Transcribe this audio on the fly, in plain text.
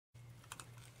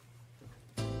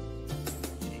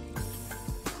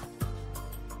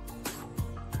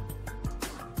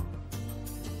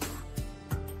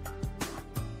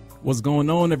What's going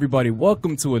on, everybody?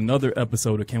 Welcome to another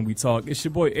episode of Can We Talk? It's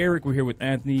your boy Eric. We're here with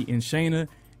Anthony and Shayna,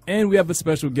 and we have a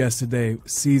special guest today,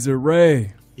 Caesar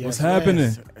Ray. What's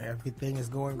happening? Everything is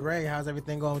going great. How's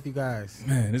everything going with you guys?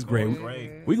 Man, it's great.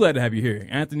 We glad to have you here.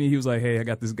 Anthony, he was like, hey, I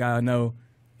got this guy I know.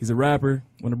 He's a rapper.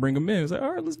 Want to bring him in. I was like,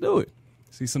 all right, let's do it.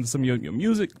 See some of your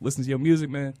music. Listen to your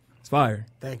music, man. It's fire.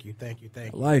 Thank you.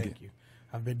 I like it.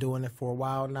 I've been doing it for a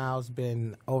while now. It's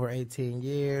been over 18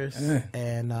 years,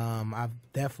 and I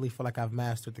definitely feel like I've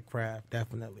mastered the craft,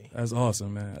 definitely. That's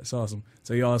awesome, man. That's awesome.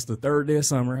 So, y'all, it's the third day of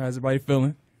summer. How's everybody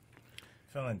feeling?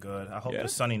 Feeling good. I hope the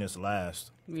sunniness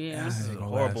lasts. Yeah. This is a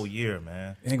horrible year,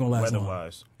 man. It ain't going to last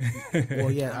weather-wise.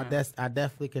 Well, yeah, I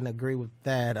definitely can agree with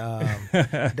that. I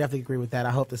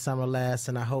hope the summer lasts,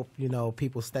 and I hope,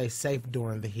 people stay safe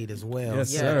during the heat as well. Yes,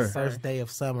 sir. First day of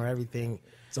summer, everything.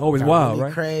 It's always wild, really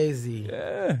right? Crazy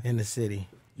in the city.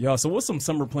 Y'all, so what's some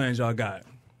summer plans y'all got?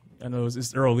 I know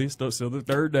it's early, still the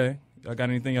third day. Y'all got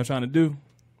anything y'all trying to do?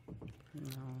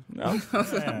 No.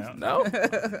 No.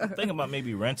 I'm thinking about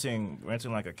maybe renting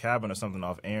like a cabin or something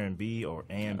off Airbnb or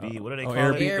A&B. What do they call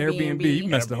it? Airbnb. You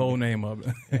messed the whole name up.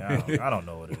 Yeah, I don't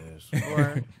know what it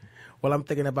is. Well, I'm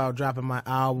thinking about dropping my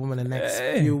album in the next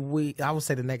few weeks. I would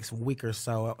say the next week or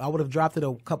so. I would have dropped it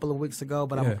a couple of weeks ago,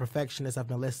 but I'm a perfectionist. I've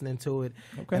been listening to it,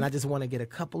 and I just want to get a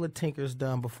couple of tinkers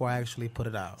done before I actually put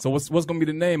it out. So what's going to be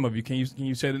the name of you? Can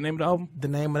you say the name of the album? The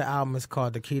name of the album is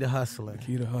called The Key to Hustling. The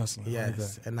Key to Hustling.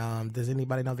 Yes. And does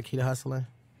anybody know The Key to Hustling?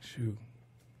 Shoot.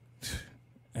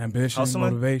 Ambition, Hustling?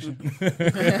 motivation.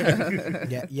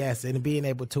 Yes, and being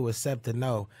able to accept a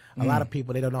no. A lot of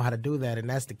people, they don't know how to do that, and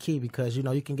that's the key because,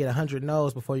 you can get 100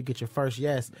 no's before you get your first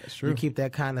yes. That's true. You keep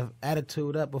that kind of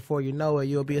attitude up before you know it,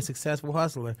 you'll be a successful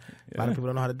hustler. A lot of people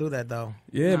don't know how to do that, though.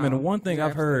 Yeah, man, the one thing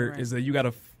I've heard is that you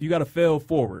gotta fail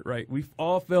forward, right? We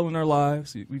all fail in our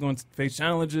lives. We're going to face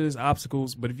challenges,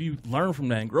 obstacles, but if you learn from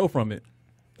that and grow from it,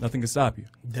 nothing can stop you.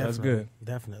 That's good.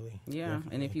 Definitely. Yeah,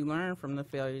 Definitely. And if you learn from the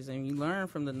failures and you learn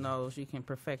from the no's, you can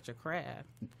perfect your craft.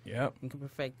 Yep. You can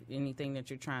perfect anything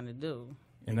that you're trying to do.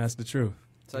 And that's the truth.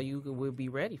 So you will be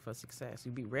ready for success.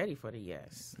 You'll be ready for the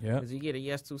yes. Yeah. Because you get a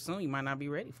yes too soon, you might not be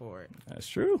ready for it. That's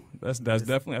true. That's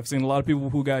definitely. I've seen a lot of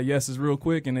people who got yeses real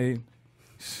quick and it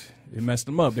messed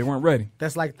them up. They weren't ready.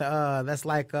 That's like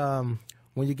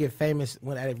when you get famous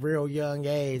at a real young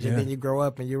age, and then you grow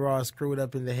up and you're all screwed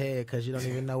up in the head because you don't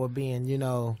even know what being,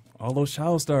 all those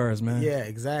child stars, man. Yeah,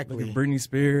 exactly. Look at Britney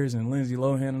Spears and Lindsay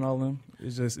Lohan and all of them.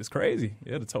 It's crazy.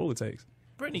 Yeah, the toll it takes.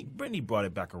 Brittany brought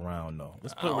it back around, though.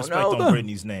 Let's put Oh, respect no, on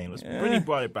Brittany's name. Brittany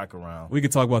brought it back around. We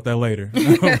could talk about that later.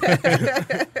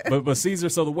 but Caesar,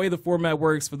 so the way the format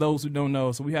works, for those who don't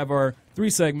know, so we have our 3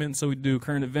 segments. So we do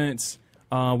current events,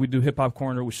 we do Hip Hop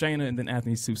Corner with Shayna, and then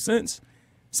Anthony's 2 cents.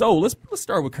 So let's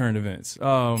start with current events.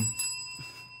 Y'all,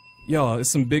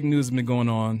 there's some big news been going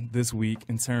on this week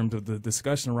in terms of the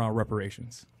discussion around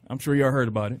reparations. I'm sure y'all heard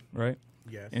about it, right?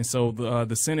 Yes. And so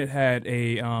the Senate had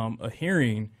a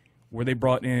hearing where they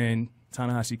brought in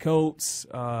Ta-Nehisi Coates,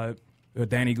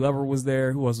 Danny Glover was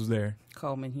there. Who else was there?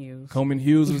 Coleman Hughes. Coleman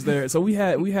Hughes was there. So we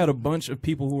had a bunch of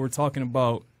people who were talking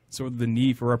about sort of the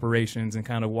need for reparations and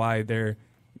kind of why they're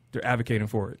advocating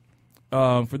for it.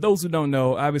 For those who don't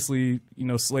know, obviously,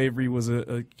 slavery was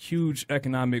a huge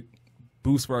economic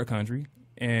boost for our country,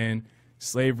 and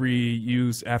slavery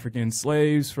used African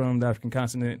slaves from the African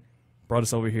continent, brought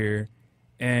us over here,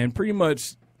 and pretty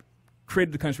much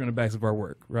created the country on the backs of our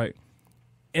work, right?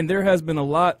 And there has been a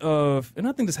lot of, and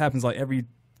I think this happens like every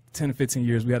 10 to 15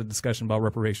 years, we had a discussion about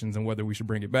reparations and whether we should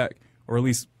bring it back, or at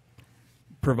least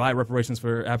provide reparations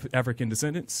for African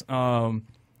descendants.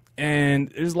 And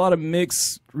there's a lot of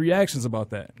mixed reactions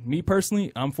about that. Me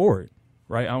personally, I'm for it,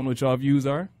 right? I don't know what y'all views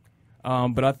are,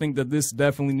 but I think that this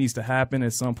definitely needs to happen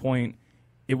at some point.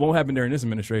 It won't happen during this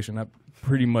administration. I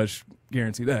pretty much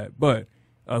guarantee that. But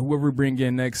whoever we bring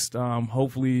in next,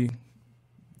 hopefully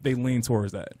they lean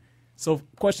towards that. So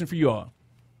question for you all.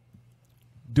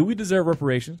 Do we deserve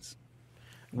reparations?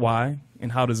 Why?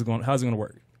 And how's it going to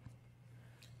work?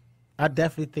 I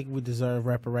definitely think we deserve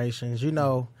reparations.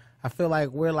 I feel like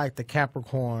we're like the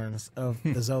Capricorns of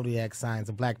the zodiac signs,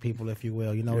 of black people, if you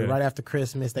will. Right after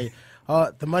Christmas, the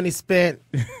money spent.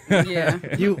 Yeah.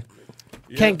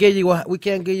 We can't give you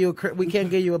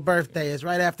a birthday. It's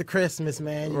right after Christmas,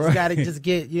 man. You just gotta just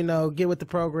get with the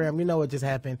program. You know what just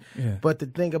happened. Yeah. But the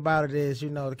thing about it is, the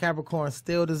Capricorns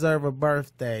still deserve a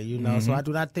birthday. So I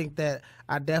do not think that.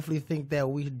 I definitely think that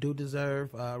we do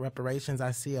deserve reparations.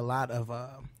 I see a lot of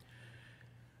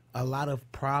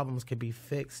problems can be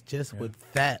fixed just with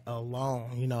that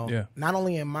alone. Not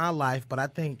only in my life, but I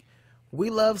think we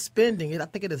love spending it. I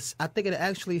think it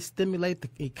actually stimulate the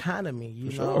economy.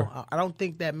 I don't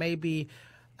think that maybe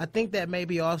I think that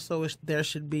maybe also there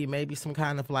should be maybe some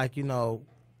kind of like, you know,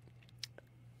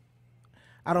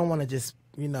 I don't want to just,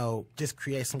 you know, just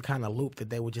create some kind of loop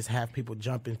that they would just have people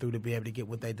jumping through to be able to get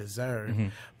what they deserve.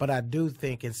 But I do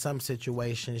think in some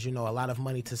situations, you know, a lot of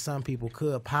money to some people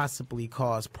could possibly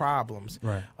cause problems.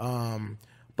 Right.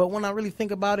 But when I really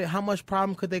think about it, how much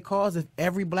problem could they cause if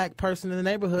every black person in the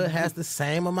neighborhood has the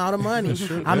same amount of money?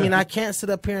 I mean, I can't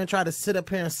sit up here and try to sit up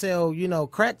here and sell, you know,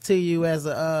 crack to you as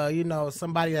a, you know,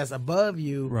 somebody that's above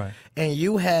you, Right. and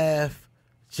you have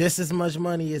just as much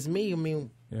money as me. I mean,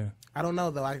 Yeah. I don't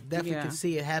know though. I definitely can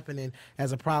see it happening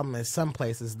as a problem in some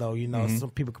places though. You know,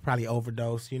 some people could probably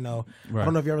overdose. You know, Right. I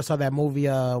don't know if you ever saw that movie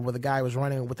where the guy was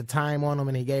running with the time on him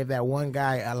and he gave that one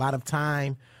guy a lot of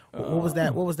time. What was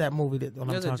that? What was that movie that I'm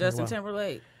Was talking it Justin about?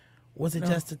 Timberlake? Was it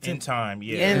Justin In Timberlake? time,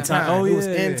 yeah. In time. Oh, It was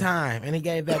yeah, in yeah. time, and he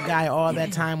gave that guy all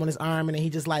that time on his arm, and then he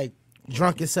just like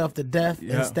drunk himself to death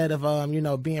Yeah. instead of you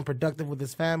know, being productive with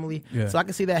his family. Yeah. So I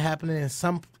can see that happening in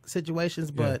some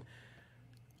situations, but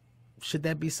should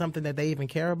that be something that they even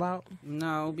care about?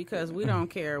 No, because we don't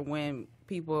care when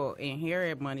people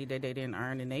inherit money that they didn't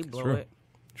earn and they blow True. it.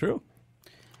 True.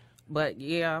 But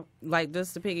yeah, like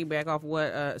just to piggyback off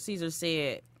what Caesar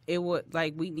said, it would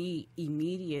like we need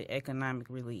immediate economic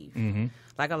relief.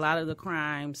 Like a lot of the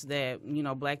crimes that, you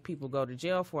know, black people go to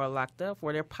jail for, are locked up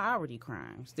for, they're poverty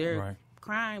crimes. They're Right.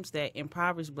 crimes that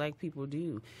impoverished black people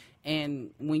do.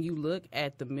 And when you look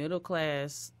at the middle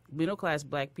class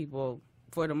black people,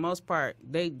 for the most part,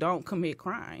 they don't commit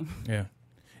crime. Yeah.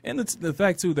 And it's the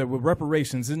fact, too, that with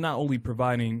reparations, it's not only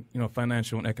providing, you know,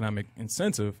 financial and economic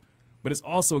incentive, but it's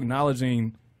also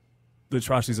acknowledging the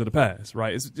atrocities of the past,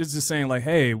 right? It's just saying, like,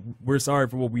 hey, we're sorry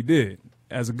for what we did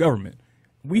as a government.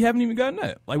 We haven't even gotten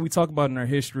that. Like, we talk about in our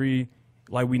history,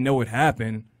 like, we know it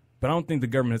happened, but I don't think the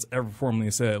government has ever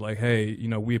formally said, like, hey, you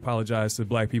know, we apologize to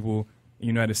black people in the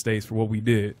United States for what we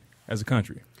did as a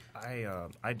country.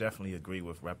 I definitely agree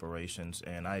with reparations,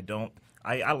 and I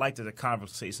like that the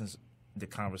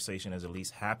conversation is at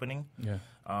least happening. Yeah.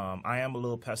 I am a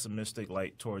little pessimistic,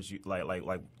 like towards you,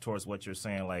 like towards what you're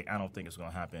saying. Like, I don't think it's going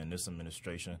to happen in this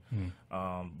administration.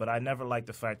 But I never like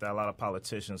the fact that a lot of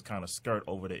politicians kind of skirt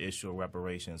over the issue of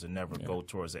reparations and never go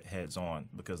towards it heads on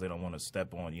because they don't want to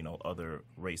step on, you know, other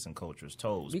race and cultures'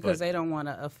 toes. Because they don't want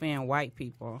to offend white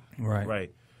people. Right.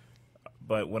 Right.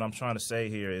 But what I'm trying to say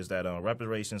here is that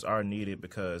reparations are needed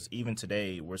because even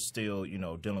today we're still, you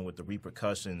know, dealing with the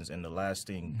repercussions and the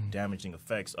lasting damaging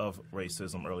effects of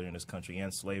racism earlier in this country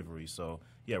and slavery. So,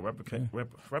 yeah,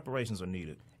 reparations are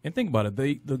needed. And think about it.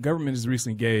 The government just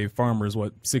recently gave farmers,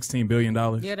 what, $16 billion?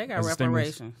 Yeah, they got as a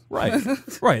stimulus? reparations.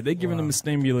 Right. Right. They're giving them a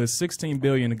stimulus, $16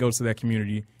 billion to go to that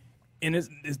community. And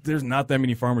there's not that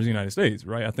many farmers in the United States,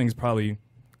 right? I think it's probably,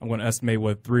 I'm going to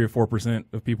estimate, 3 or 4%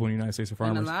 of people in the United States are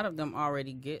farmers. And a lot of them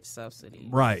already get subsidies.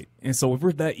 Right. And so if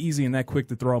we're that easy and that quick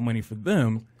to throw out money for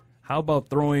them, how about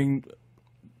throwing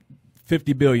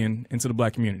 $50 billion into the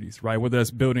black communities, right? Whether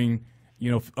that's building, you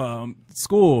know,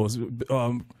 schools,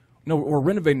 or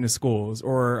renovating the schools,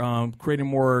 or creating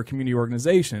more community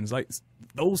organizations. Like,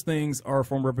 those things are a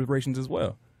form of reparations as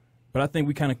well. But I think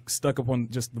we kind of stuck up on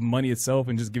just the money itself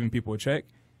and just giving people a check.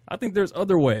 I think there's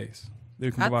other ways. I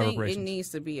think it needs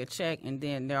to be a check, and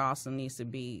then there also needs to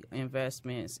be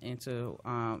investments into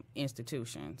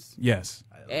institutions. Yes.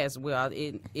 As well.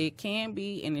 It can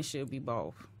be and it should be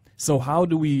both. So how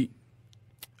do we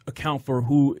account for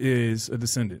who is a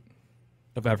descendant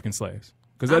of African slaves?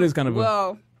 Because that is kind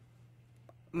of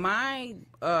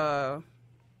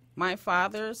my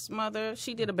father's mother,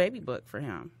 she did a baby book for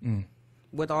him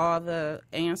with all the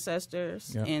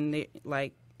ancestors and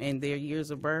their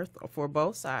years of birth for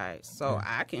both sides. So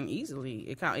I can easily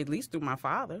account, at least through my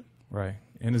father. Right.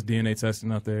 And there's DNA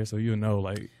testing out there, so you'll know,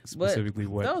 like, specifically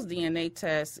what. Those DNA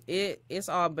tests, it's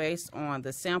all based on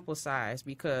the sample size,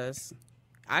 because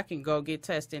I can go get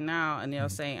tested now and they'll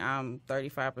say I'm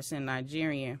 35%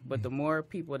 Nigerian, but the more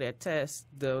people that test,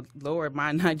 the lower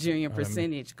my Nigerian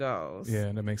percentage goes.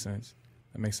 Yeah, that makes sense.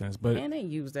 That makes sense. But and they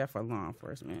use that for law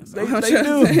enforcement. So they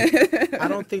do. I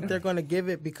don't think they're going to give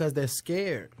it because they're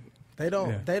scared. They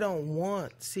don't. Yeah. They don't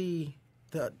want. See,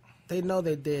 they know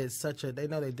they did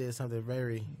something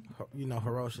very, you know,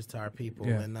 ferocious to our people,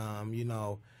 and you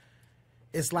know,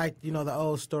 it's like, you know, the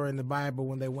old story in the Bible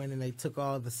when they went and they took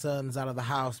all the sons out of the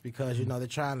house because, you know, they're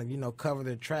trying to, you know, cover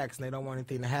their tracks and they don't want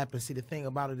anything to happen. See, the thing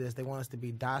about it is they want us to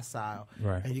be docile,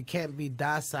 right? And you can't be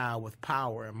docile with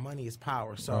power, and money is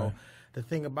power. So the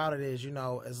thing about it is, you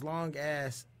know, as long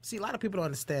as, see, a lot of people don't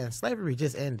understand slavery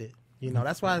just ended. You know,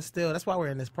 that's why we're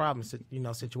in this problem, you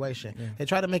know, situation. They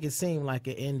try to make it seem like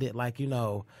it ended, like, you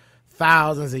know,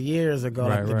 thousands of years ago,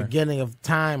 like the beginning of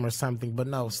time or something. But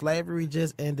no, slavery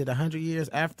just ended 100 years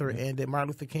after it ended. Martin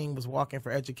Luther King was walking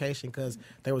for education because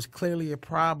there was clearly a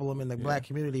problem in the black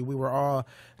community. We were all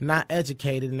not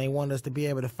educated, and they wanted us to be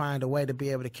able to find a way to be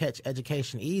able to catch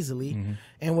education easily.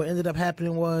 And what ended up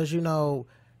happening was, you know,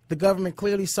 the government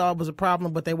clearly saw it was a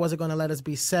problem, but they wasn't going to let us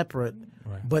be separate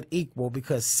but equal,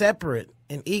 because separate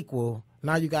and equal,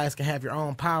 now you guys can have your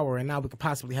own power, and now we could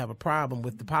possibly have a problem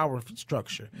with the power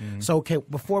structure. So, okay,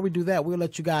 before we do that, we'll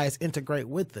let you guys integrate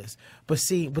with us. But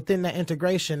see, within that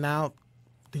integration now,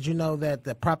 did you know that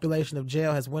the population of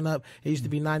jail has went up? It used to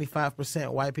be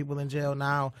 95% white people in jail.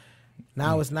 Now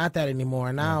it's not that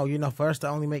anymore. Now, you know, for us to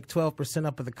only make 12%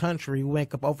 up of the country, we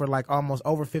make up over like almost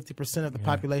over 50% of the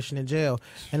population in jail.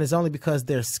 And it's only because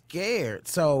they're scared.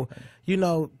 So, you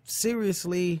know,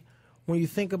 seriously, when you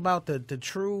think about the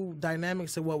true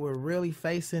dynamics of what we're really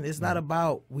facing, it's not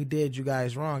about we did you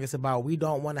guys wrong. It's about we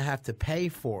don't want to have to pay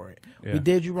for it. We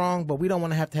did you wrong, but we don't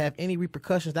want to have any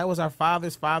repercussions. That was our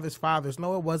father's father's fathers.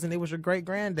 No, it wasn't. It was your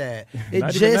great-granddad.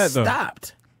 It just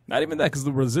stopped. Not even that, because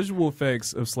the residual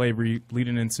effects of slavery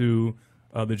leading into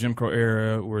the Jim Crow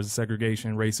era, where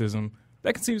segregation, racism,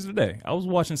 that continues today. I was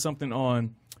watching something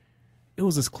on, it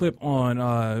was this clip on,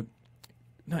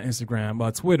 not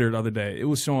Instagram, Twitter the other day. It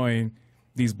was showing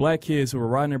these black kids who were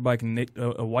riding their bike in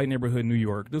a white neighborhood in New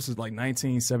York. This was like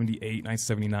 1978,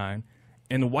 1979.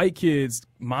 And the white kids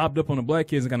mobbed up on the black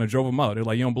kids and kind of drove them out. They're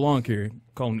like, you don't belong here.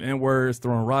 Calling them N-words,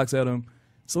 throwing rocks at them.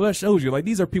 So that shows you, like,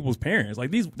 these are people's parents.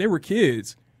 Like, they were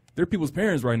kids. They're people's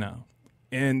parents right now.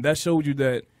 And that showed you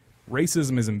that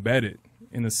racism is embedded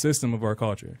in the system of our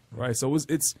culture, right? So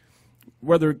it's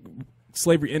whether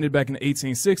slavery ended back in the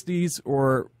 1860s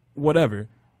or whatever,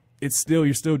 it's still,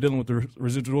 you're still dealing with the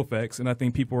residual effects. And I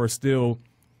think people are still,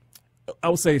 I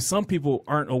would say some people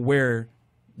aren't aware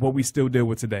what we still deal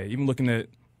with today. Even looking at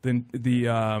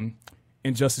the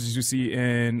injustices you see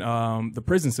in the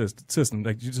prison system,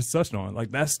 like you just touched on,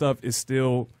 like that stuff is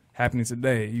still happening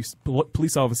today.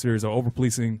 Police officers are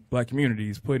over-policing black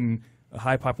communities, putting a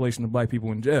high population of black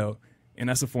people in jail, and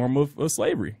that's a form of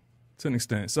slavery to an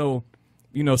extent. So,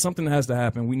 you know, something has to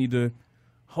happen. We need to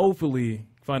hopefully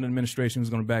find an administration who's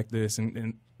going to back this,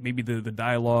 and maybe the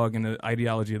dialogue and the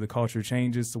ideology of the culture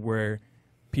changes to where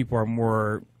people are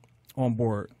more on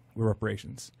board with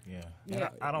reparations. Yeah.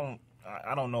 I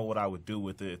don't know what I would do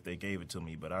with it if they gave it to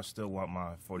me, but I still want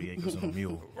my 40 acres and a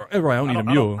mule. Right, I don't need a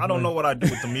mule. I don't know what I'd do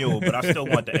with the mule, but I still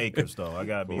want the acres, though. I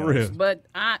gotta be honest. But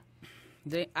I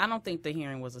don't think the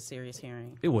hearing was a serious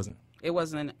hearing. It wasn't. It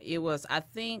wasn't. It was. I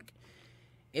think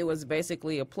it was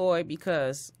basically a ploy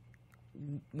because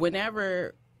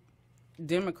whenever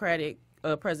Democratic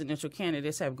presidential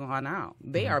candidates have gone out,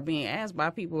 they are being asked by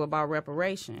people about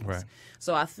reparations. Right.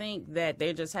 So I think that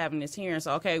they're just having this hearing.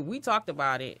 So, okay, we talked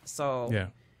about it. So,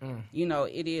 you know,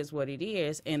 it is what it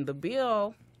is. And the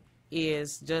bill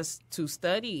is just to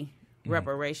study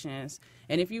reparations.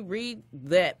 And if you read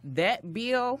that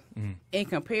bill and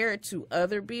compare it to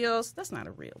other bills, that's not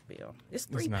a real bill. It's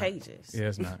three pages. Yeah,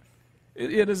 it's not.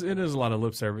 It is a lot of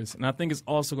lip service. And I think it's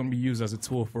also going to be used as a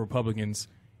tool for Republicans.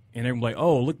 And they're like,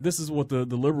 oh, look, this is what the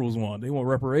liberals want. They want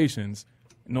reparations,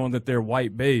 knowing that their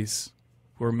white base,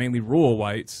 who are mainly rural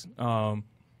whites,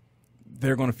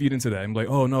 they're going to feed into that. And be like,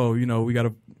 oh, no, you know,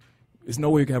 there's no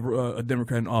way we can have a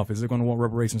Democrat in office. They're going to want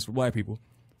reparations for black people,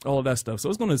 all of that stuff. So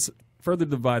it's going to further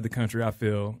divide the country, I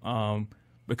feel,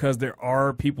 because there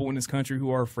are people in this country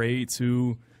who are afraid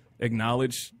to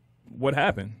acknowledge what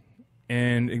happened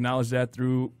and acknowledge that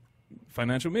through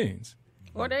financial means.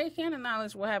 Or they can't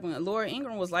acknowledge what happened. Laura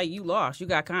Ingraham was like, you lost. You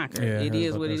got conquered. Yeah, it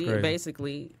is what it is,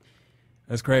 basically.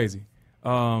 That's crazy.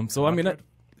 So, I mean,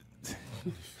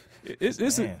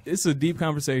 it's a deep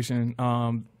conversation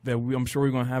that I'm sure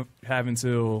we're going to have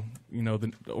until, you know,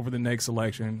 over the next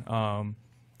election.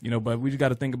 You know, but we just got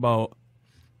to think about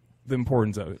the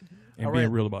importance of it and being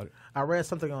real about it. I read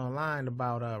something online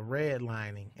about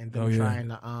redlining and them trying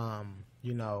to,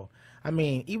 you know, I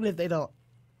mean, even if they don't,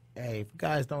 hey, if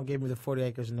guys don't give me the 40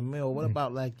 acres in the mill, what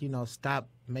about, like, you know, stop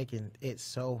making it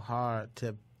so hard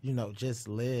to, you know, just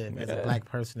live as a black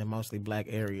person in mostly black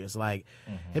areas? Like,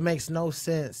 it makes no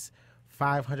sense,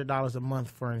 $500 a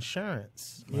month for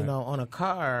insurance. You know, on a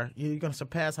car, you're going to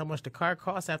surpass how much the car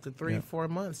costs after 3 or 4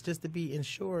 months just to be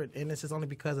insured, and this is only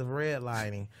because of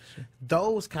redlining.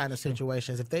 Those kind of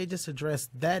situations, if they just address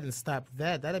that and stop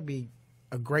that, that'd be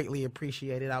greatly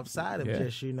appreciated outside of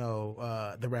just, you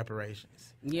know, the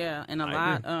reparations. Yeah, and a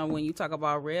lot, when you talk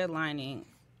about redlining,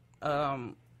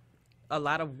 a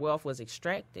lot of wealth was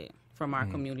extracted from our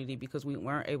community because we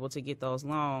weren't able to get those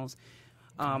loans.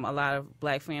 a lot of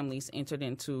black families entered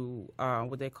into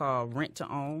what they call rent to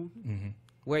own,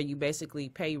 where you basically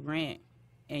pay rent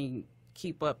and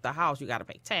keep up the house. You got to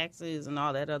pay taxes and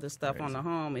all that other stuff on the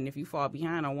home. And if you fall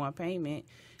behind on one payment,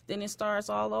 then it starts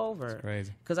all over. That's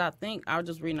crazy. Because I was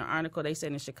just reading an article. They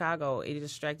said in Chicago, it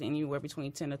extracted anywhere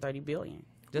between 10 to 30 billion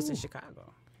just in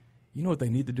Chicago. You know what they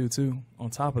need to do too? On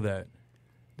top of that,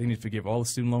 they need to forgive all the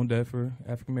student loan debt for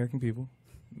African American people,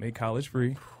 make college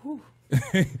free.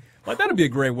 Like that'd be a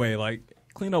great way. Like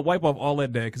clean up, wipe off all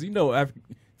that debt. Because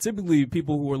typically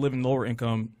people who are living in lower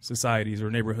income societies or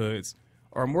neighborhoods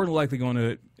are more than likely going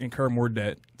to incur more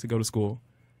debt to go to school.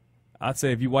 I'd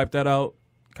say if you wipe that out,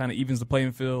 kind of evens the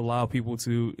playing field, allow people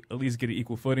to at least get an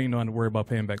equal footing, don't have to worry about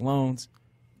paying back loans.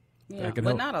 Yeah,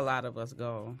 but not a lot of us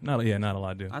go. Not a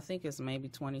lot do. I think it's maybe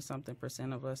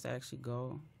 20-something% of us actually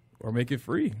go. Or make it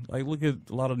free. Like look at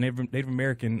a lot of Native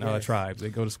American tribes. They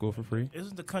go to school for free.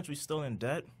 Isn't the country still in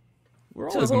debt? We're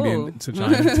always going to be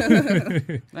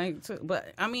to China.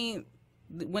 But I mean,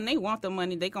 when they want the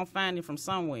money, they gonna find it from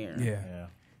somewhere.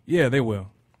 Yeah, they will.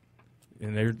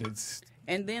 And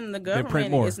and then the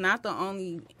government is not the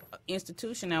only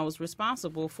institution that was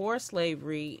responsible for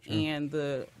slavery and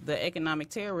the economic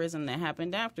terrorism that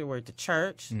happened afterward. The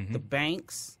church, the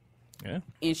banks,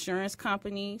 insurance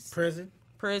companies,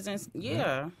 prisons.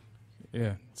 Yeah.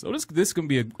 So this can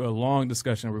be a long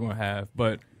discussion we're going to have,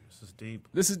 but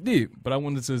This is deep. But I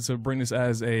wanted to bring this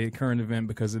as a current event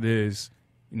because it is,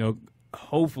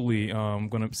 hopefully we're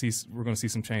going to see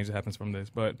some change that happens from this.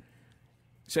 But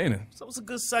Shayna. So it was a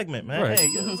good segment, man. Right. Hey,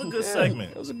 it was a good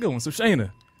segment. It was a good one. So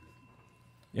Shayna,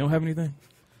 you don't have anything?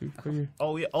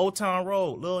 Oh yeah, Old Town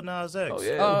Road, Lil Nas X.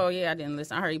 Oh yeah, I didn't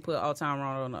listen. I heard he put Old Town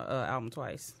Road on the album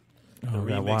twice. The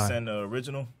remix and the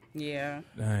original. Yeah.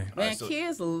 Dang. Man,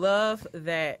 kids love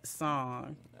that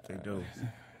song. They do.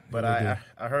 But I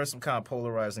heard some kind of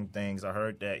polarizing things. I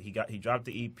heard that he dropped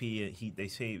the EP and they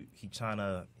say he kind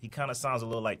of sounds a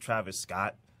little like Travis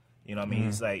Scott. You know what I mean?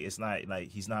 It's not like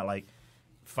he's not like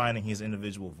finding his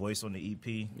individual voice on the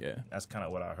EP. Yeah. That's kind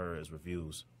of what I heard as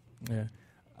reviews. Yeah.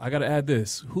 I got to add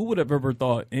this. Who would have ever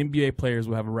thought NBA players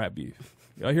would have a rap beef?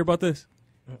 Y'all hear about this?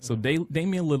 So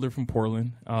Damian Lillard from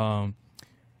Portland,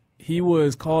 he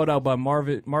was called out by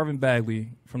Marvin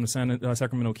Bagley from the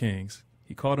Sacramento Kings.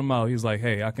 He called him out. He was like,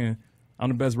 hey, I'm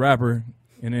the best rapper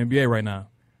in the NBA right now.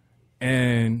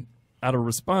 And out of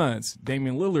response,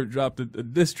 Damian Lillard dropped a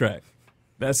diss track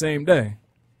that same day.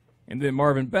 And then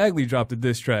Marvin Bagley dropped a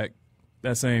diss track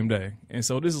that same day. And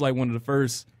so this is like one of the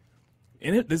first,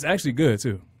 and it's actually good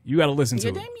too. You got to listen to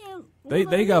it. Damian,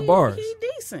 they got bars. He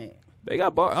decent. They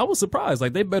got bars. I was surprised.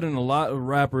 Like they better than a lot of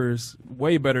rappers,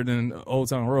 way better than Old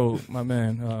Town Road, my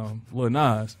man, Lil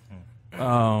Nas.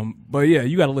 But yeah,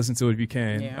 you got to listen to it if you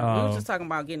can. Yeah, we were just talking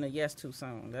about getting a Yes To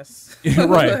song. That's right.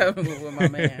 what happened with my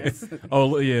man.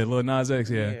 Oh yeah, Lil Nas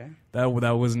X. Yeah, that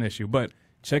was an issue. But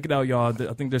check it out, y'all.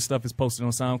 I think their stuff is posted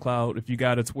on SoundCloud. If you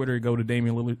got a Twitter, go to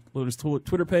Damian Lillard's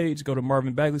Twitter page. Go to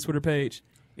Marvin Bagley's Twitter page.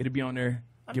 It'll be on there.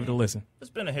 Give it a listen. There's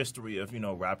been a history of,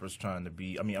 rappers trying to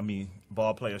be,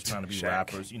 ball players trying to be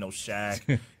rappers.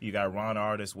 Shaq. You got Ron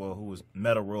Artest, who was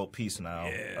Meta World Peace now.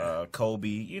 Yeah.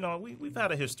 Kobe. We've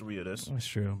had a history of this. That's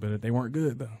true, but they weren't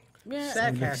good, though. Yeah,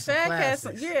 Shaq has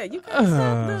some yeah, you can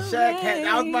Shaq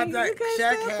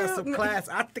has some class.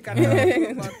 I think I know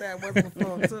about that once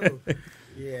before too.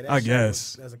 Yeah, I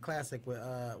guess there's a classic with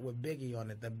Biggie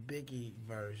on it, the Biggie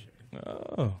version.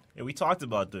 Oh, yeah, we talked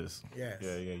about this. Yes.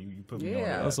 Yeah, you put me on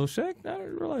that. Oh, so Shaq, I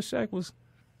didn't realize Shaq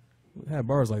had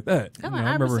bars like that.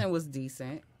 Iverson was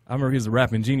decent. I remember he was a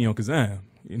rapping genie on Kazam.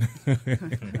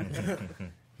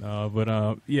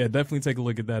 Yeah, definitely take a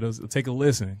look at that. Take a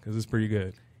listen because it's pretty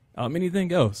good.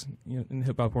 Anything else in the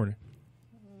hip hop corner?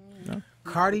 No?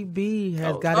 Cardi B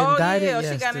got indicted.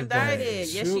 Yeah, she got indicted.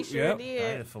 Yes, she sure did.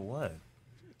 Indicted for what?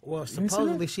 Well,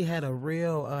 supposedly she had a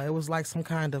real, it was like some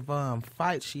kind of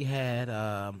fight she had,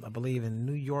 I believe, in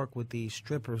New York with these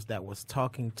strippers that was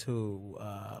talking to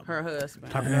her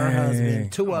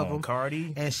husband. Two of them.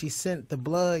 Cardi. And she sent the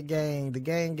blood gang, the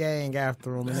gang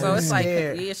after them. So it's like,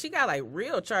 she got like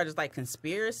real charges, like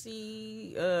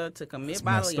conspiracy to commit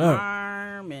bodily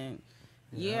harm and...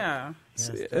 Yeah.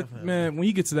 Man, when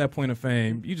you get to that point of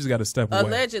fame, you just got to step away.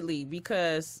 Allegedly,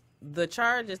 because the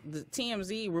charges, the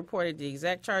TMZ reported the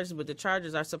exact charges, but the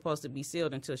charges are supposed to be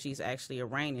sealed until she's actually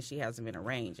arraigned, and she hasn't been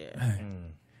arraigned yet.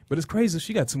 But it's crazy.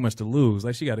 She got too much to lose.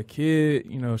 Like, she got a kid.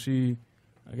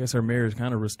 I guess her marriage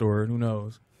kind of restored. Who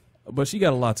knows? But she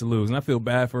got a lot to lose, and I feel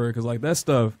bad for her because, like, that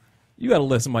stuff, you got to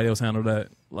let somebody else handle that.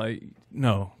 Like,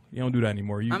 no, you don't do that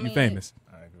anymore. You're famous.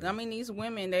 I mean, these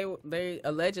women, they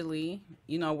allegedly,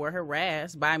 were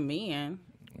harassed by men.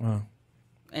 Wow.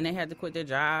 And they had to quit their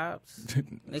jobs.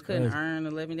 They couldn't earn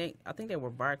a living. I think they were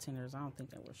bartenders. I don't think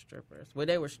they were strippers. Well,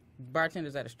 they were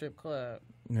bartenders at a strip club.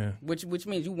 Yeah. Which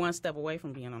means you one step away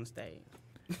from being on the stage.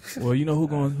 Well, you know who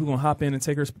gonna hop in and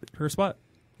take her spot?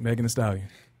 Megan Thee Stallion.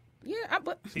 Yeah, I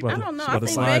don't know. I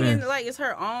think Megan is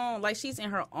her own. Like, she's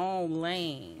in her own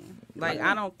lane. Like,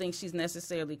 I don't think she's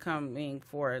necessarily coming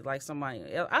for like somebody.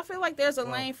 I feel like there's a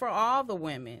lane for all the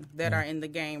women that are in the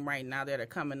game right now that are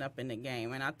coming up in the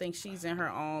game, and I think she's in her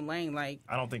own lane. Like,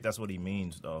 I don't think that's what he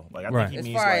means though. Like, I right. think he as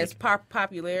means far like as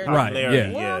popularity. Right.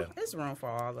 Yeah. Well, it's room for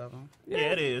all of them.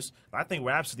 Yeah, it is. I think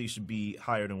Rhapsody should be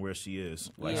higher than where she is.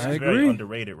 Like, Yeah. she's I very agree.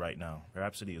 underrated right now.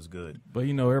 Rhapsody is good. But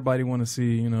you know, everybody want to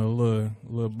see little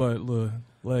butt, little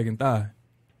leg and thigh.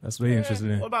 That's what they interested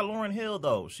in. What about Lauryn Hill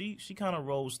though? She kind of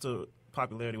rose to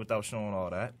popularity without showing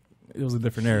all that. It was a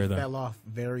different era though. Fell off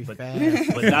very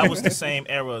fast. But that was the same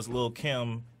era as Lil'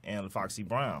 Kim and Foxy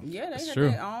Brown. Yeah, they had true.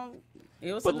 their own.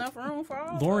 It was enough room for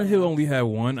all. Lauryn Hill only had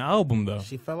one album though.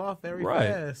 She fell off very Right.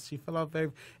 fast. She fell off very.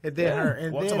 And then her.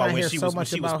 And Well, I'm then talking I about when hear she so was- when much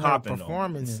she was about her popping, though.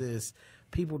 performances.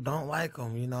 People don't like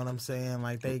them. You know what I'm saying?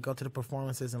 Like, they go to the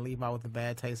performances and leave out with a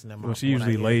bad taste in their mouth. Well, she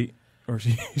usually late, or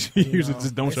she usually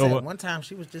just don't They show said up. One time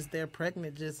she was just there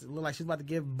pregnant, just looked like she was about to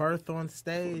give birth on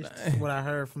stage. That's what I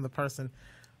heard from the person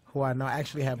who I know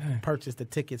actually had purchased the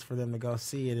tickets for them to go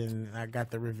see it, and I got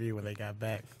the review when they got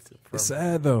back. It's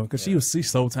sad though, because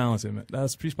she's so talented, man.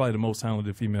 She's probably the most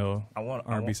talented female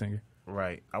R&B singer.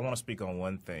 Right. I want to speak on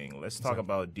one thing. Let's talk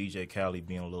about DJ Khaled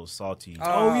being a little salty.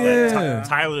 Oh, yeah.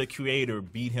 Tyler, the Creator,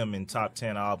 beat him in top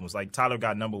 10 albums. Like, Tyler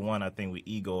got #1, I think, with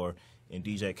Igor, and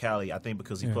DJ Khaled, I think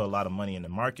because he put a lot of money into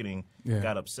marketing,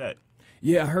 got upset.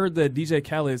 Yeah, I heard that DJ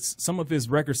Khaled, some of his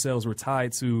record sales were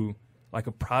tied to like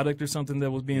a product or something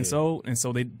that was being sold, and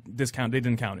so they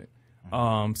didn't count it.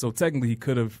 So technically he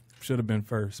should have been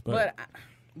first. But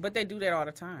they do that all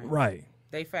the time. Right.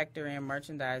 They factor in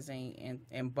merchandising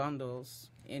and bundles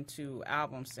into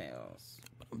album sales.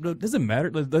 Does it matter?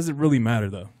 Does it really matter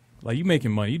though? Like, you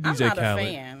making money, you DJ I'm not Khaled.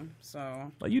 a fan,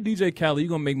 so Like, you DJ Khaled, you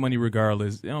gonna make money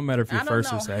regardless. It don't matter if you're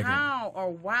first or second. How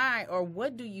or why or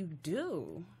what do you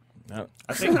do?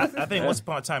 I think once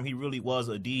upon a time he really was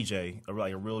a DJ,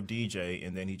 like a real DJ,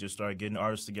 and then he just started getting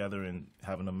artists together and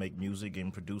having them make music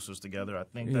and producers together. I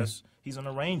think he's an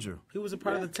arranger. He was a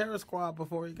part of the Terror Squad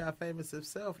before he got famous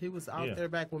himself. He was out there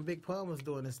back when Big Pun was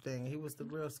doing his thing. He was the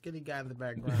real skinny guy in the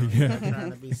background,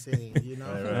 trying to be seen. You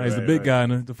know, he's the big guy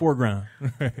in the foreground.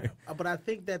 But I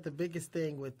think that the biggest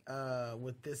thing with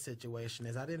this situation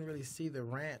is I didn't really see the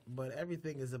rant, but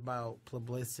everything is about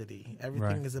publicity.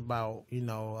 Everything is about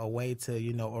a way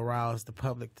to arouse the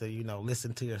public to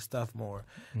listen to your stuff more.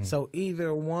 So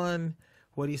either one.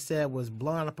 What he said was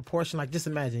blown out of proportion. Like, just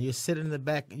imagine you're sitting in the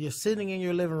back, you're sitting in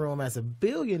your living room as a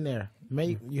billionaire.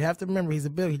 You have to remember he's a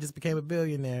billionaire. He just became a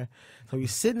billionaire. So you're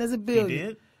sitting as a billionaire. He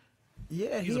did?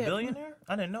 Yeah, he's a billionaire?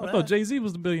 I didn't know that. I thought Jay-Z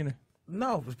was the billionaire.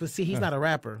 No, but see, he's not a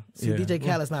rapper. See, DJ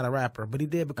Khaled's not a rapper, but he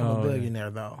did become a billionaire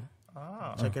though.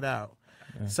 Check it out.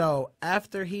 So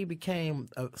after he became,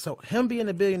 him being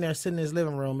a billionaire sitting in his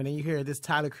living room, and then you hear this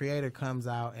Tyler Creator comes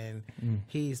out and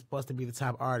he's supposed to be the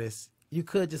top artist. You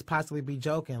could just possibly be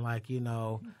joking, like,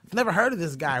 I've never heard of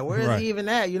this guy. Where is he even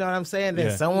at? You know what I'm saying?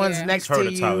 Then someone's next to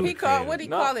you. He called, what do you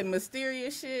call it,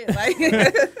 mysterious shit? Like,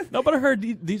 no, but I heard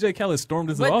DJ Khaled stormed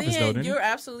his office, though, didn't he? You're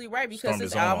absolutely right, because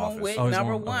his album went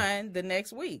 #1 the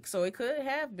next week. So it could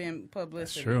have been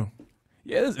publicity. That's true.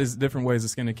 Yeah, it's different ways to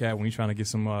skin a cat when you're trying to get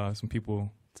some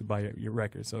people to buy your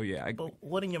record. So, yeah. But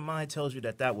what in your mind tells you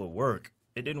that would work?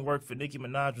 It didn't work for Nicki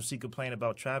Minaj when she complained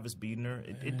about Travis beating her.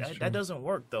 That doesn't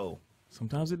work, though.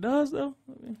 Sometimes it does, though.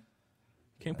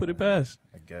 Can't put it past.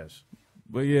 I guess.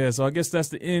 But yeah, so I guess that's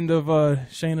the end of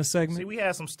Shayna's segment. See, we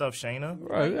had some stuff, Shayna.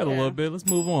 Right, we got a little bit. Let's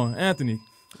move on. Anthony,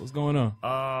 what's going on?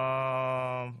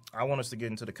 I want us to get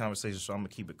into the conversation, so I'm going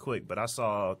to keep it quick. But I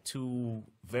saw 2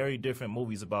 very different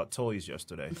movies about toys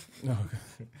yesterday.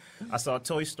 I saw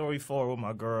Toy Story 4 with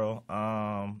my girl.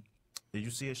 Did you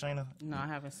see it, Shayna? No, I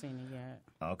haven't seen it yet.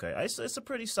 Okay, it's a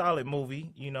pretty solid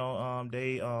movie.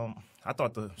 I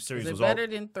thought the series was better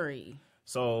than 3?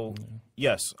 So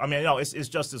yes, I mean, no, it's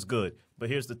just as good. But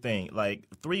here's the thing: like,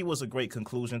 3 was a great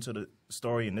conclusion to the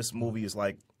story, and this movie is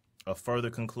like a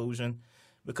further conclusion,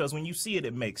 because when you see it,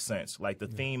 it makes sense. Like, the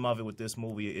theme of it with this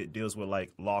movie, it deals with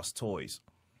like lost toys.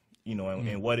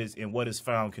 And what is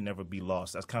found can never be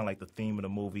lost. That's kind of like the theme of the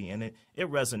movie, and it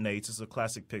resonates. It's a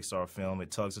classic Pixar film. It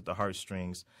tugs at the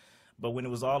heartstrings. But when it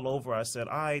was all over, I said,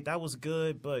 all right, that was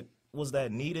good, but was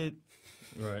that needed?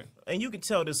 Right. And you can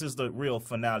tell this is the real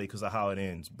finale because of how it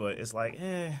ends. But it's like,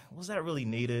 was that really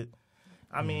needed?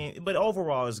 I mean, but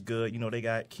overall it's good. They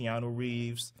got Keanu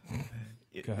Reeves.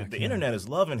 The internet is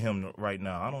loving him right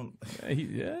now. I don't.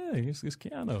 It's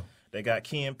Keanu. They got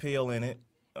Key and Peele in it.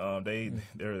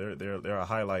 They're a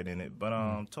highlight in it.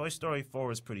 But Toy Story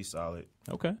 4 is pretty solid.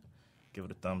 Okay. Give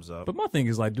it a thumbs up. But my thing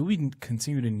is, like, do we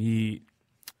continue to need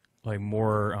like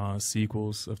more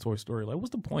sequels of Toy Story? Like, what's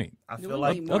the point? I feel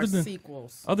like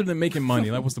sequels. Other than making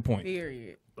money, like, what's the point?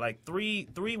 Period. Like three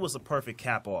was a perfect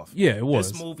cap off. Yeah, it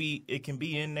was. This movie, it can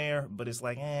be in there, but it's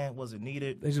like, was it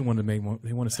needed? They just want to make more.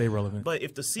 They want to stay relevant. But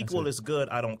if the sequel is good,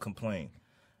 I don't complain.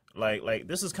 Like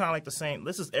this is kind of like the same.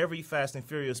 This is every Fast and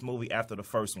Furious movie after the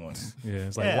first one. Yeah,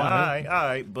 it's like, why? All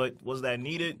right, but was that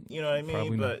needed? You know what I mean?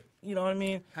 Probably But you know what I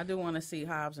mean? I do want to see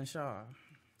Hobbs and Shaw.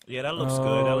 Yeah, that looks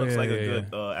good. That looks like a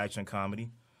good action comedy.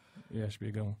 Yeah, it should be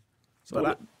a good one. So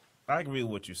but I agree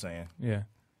with what you're saying. Yeah.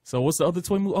 So what's the other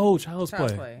toy movie? Oh, Child's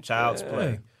Play. Child's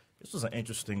Play. This was an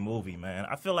interesting movie, man.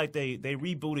 I feel like they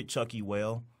rebooted Chucky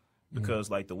well because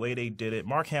like the way they did it,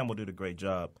 Mark Hamill did a great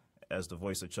job as the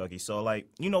voice of Chucky. So like,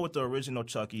 you know what the original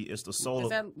Chucky is, the soul Is of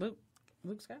that Luke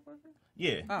Skywalker?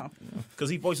 Yeah. Oh.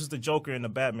 Because he voices the Joker in the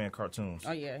Batman cartoons.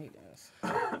 Oh yeah, he does.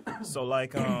 So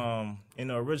like in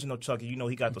the original Chucky, you know,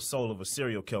 he got the soul of a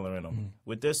serial killer in him.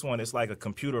 With this one, it's like a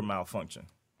computer malfunction.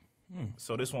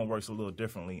 So this one works a little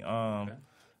differently. I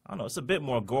don't know. It's a bit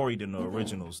more gory than the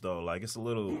originals, though. Like it's a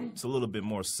little bit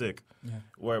more sick. Yeah.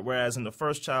 Whereas in the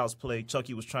first Child's Play,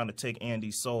 Chucky was trying to take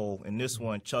Andy's soul. In this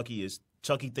one, Chucky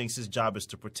thinks his job is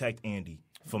to protect Andy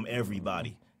from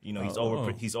everybody. You know, he's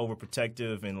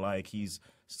overprotective and like he's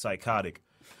psychotic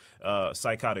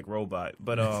robot.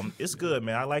 But it's good,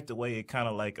 man. I like the way it kind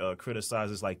of like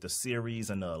criticizes like the Siris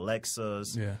and the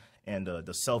Alexas. Yeah. And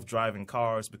the self-driving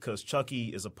cars, because Chucky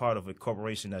is a part of a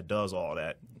corporation that does all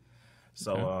that.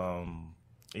 So,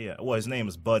 yeah. Well, his name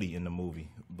is Buddy in the movie,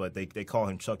 but they call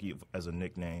him Chucky as a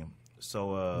nickname.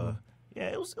 So, yeah,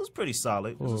 it was pretty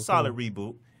solid. It was a solid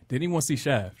reboot. Did anyone see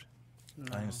Shaft? No.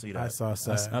 I didn't see that. I saw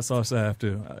Shaft. I saw Shaft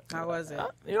too. How was it?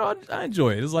 I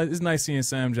enjoy it. It's nice seeing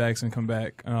Sam Jackson come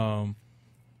back. It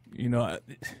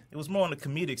was more on the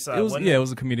comedic side. It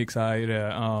was a comedic side.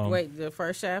 Yeah. Wait, the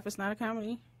first Shaft is not a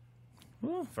comedy?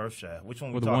 First Shaft. Which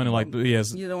one? With the one in like You're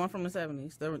the one from the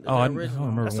 70s. The original. I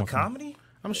remember. That's a comedy.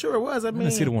 I'm sure it was. I mean,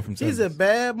 see the one from he's a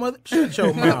bad mother. Shut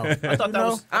your mouth. I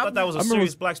thought that was a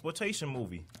serious blaxploitation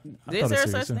movie. Is there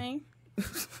such thing?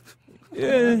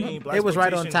 Yeah, it was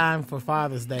right on time for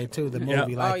Father's Day too. The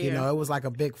movie, you know, it was like a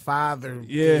big father.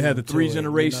 Yeah, it had the three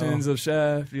generations of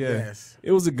Shaft. Yeah, yes.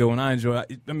 It was a good one. I enjoy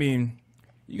it. I mean,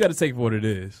 you got to take it for what it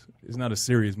is. It's not a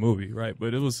serious movie, right?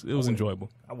 But it was enjoyable.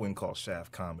 I wouldn't call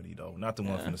Shaft comedy though. Not the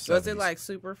one from the 70s. Was it like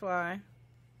Superfly?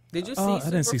 Did you see Superfly? I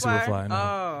didn't see Superfly. No.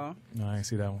 Oh. No, I didn't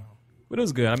see that one. But it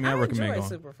was good. I mean, I recommend going.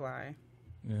 Superfly.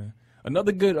 Yeah.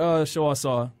 Another good show I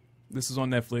saw. This is on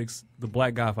Netflix. The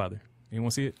Black Godfather.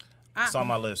 Anyone see it? It's on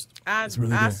my list. I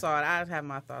saw it. I have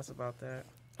my thoughts about that.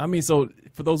 I mean, so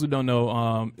for those who don't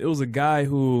know, it was a guy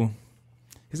who,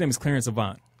 his name is Clarence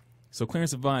Avant. So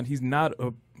Clarence Avant, he's kind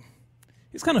of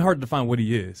hard to define what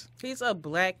he is. He's a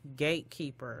black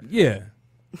gatekeeper. Yeah,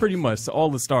 pretty much. So all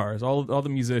the stars, all the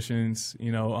musicians,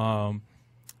 you know,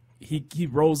 he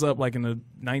rose up like in the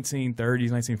 1930s,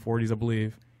 1940s, I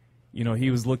believe. You know,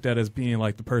 he was looked at as being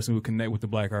like the person who would connect with the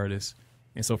black artists.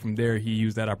 And so from there, he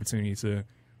used that opportunity to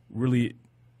really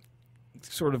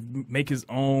sort of make his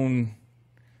own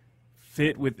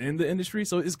fit within the industry.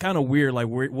 So it's kind of weird, like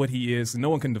what he is. No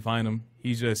one can define him.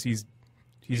 He's just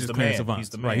Clarence Avant. He's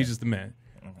the man. Right, he's just the man.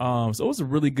 Mm-hmm. So it was a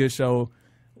really good show.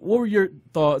 What were your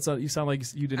thoughts? You sound like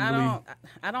you didn't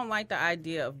I don't like the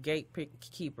idea of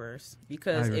gatekeepers,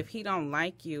 because if he don't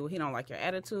like you, he don't like your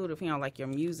attitude. If he don't like your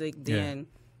music, then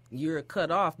you're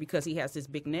cut off, because he has this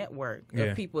big network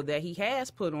of people that he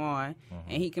has put on,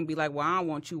 and he can be like, well, I don't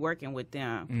want you working with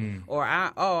them. Or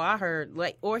I heard,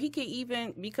 like, or he could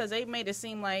even, because they made it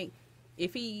seem like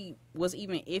if he was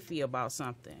even iffy about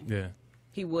something,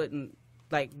 he wouldn't,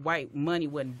 like, white money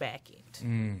wouldn't back it.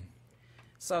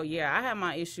 So I have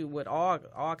my issue with all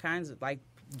kinds of like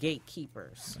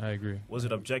gatekeepers. I agree. Was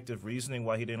it objective reasoning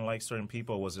why he didn't like certain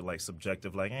people, or was it like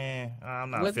subjective, like, I'm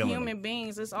not with feeling human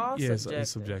beings? It's all subjective.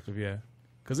 It's subjective,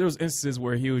 because there was instances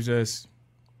where he was just,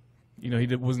 he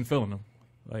wasn't feeling them.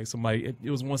 Like somebody, it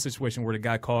was one situation where the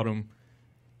guy called him.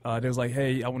 They was like,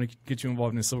 hey, I want to get you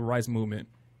involved in the civil rights movement.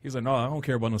 He's like, no, I don't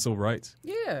care about no civil rights.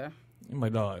 Yeah. I'm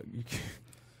like, dog.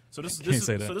 So this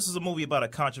is a movie about a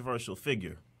controversial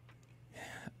figure.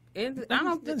 I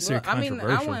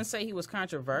wouldn't say he was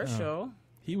controversial.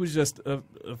 He was just a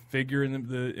figure in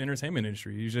the entertainment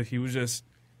industry. He was just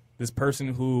this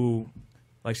person who,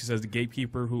 like she says, the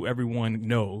gatekeeper who everyone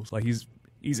knows. Like he's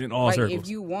in all circles. If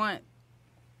you want,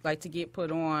 like, to get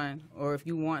put on, or if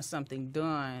you want something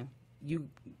done, you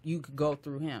could go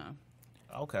through him.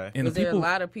 Okay. And Because there are a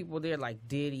lot of people there like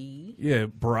Diddy. Yeah,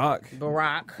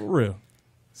 Barack. For real.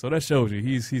 So that shows you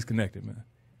he's connected, man.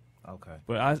 Okay.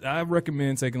 But I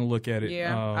recommend taking a look at it.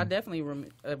 Yeah, I definitely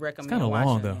recommend. It's kind of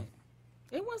long though.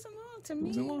 It wasn't long to me.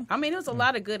 Was it long? I mean, there was a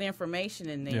lot of good information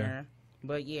in there.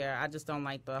 But yeah, I just don't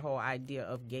like the whole idea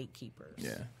of gatekeepers.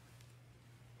 Yeah.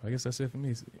 I guess that's it for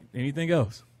me. Anything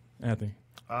else, Anthony?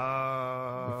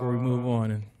 Before we move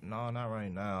on, and no, not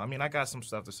right now. I mean, I got some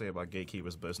stuff to say about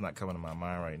gatekeepers, but it's not coming to my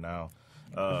mind right now.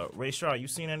 Ray Shaw, you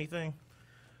seen anything?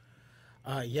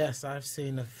 Yes, I've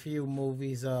seen a few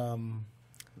movies.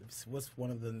 What's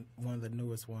one of the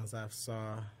newest ones I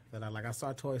saw that I like? I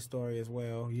saw Toy Story as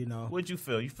well. You know, What'd you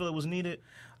feel? You feel it was needed?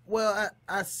 well,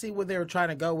 I see what they were trying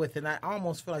to go with, and I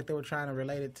almost feel like they were trying to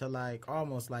relate it to like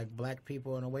almost like black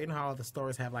people in a way. You know how all the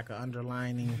stories have like an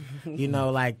underlining, you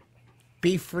know, like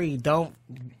be free. Don't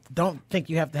think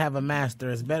you have to have a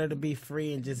master. It's better to be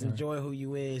free and just enjoy who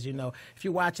you is. You know, if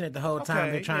you're watching it the whole time,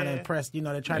 Okay, they're trying to yeah. impress. You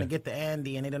know, they're trying to get the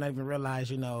Andy, and they don't even realize,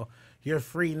 you know, you're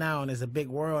free now, and there's a big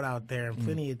world out there and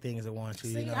plenty of things that want you.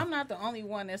 See, you know? I'm not the only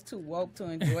one that's too woke to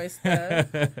enjoy stuff.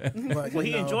 But, Well, you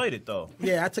he know, enjoyed it though.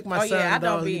 Yeah, I took my Oh, son. yeah, I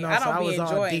don't though, be- you know, I so don't I be was all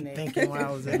enjoying deep it. thinking when I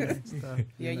was in it. And stuff,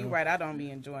 Yeah, you know? you're right. I don't be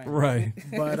enjoying it. right.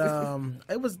 But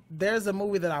there's a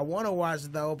movie that I want to watch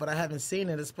though, but I haven't seen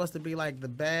it. It's supposed to be like the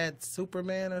bad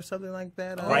Superman or something like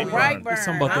that. Brightburn. It's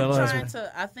something about that I'm last trying one.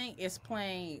 to. I think it's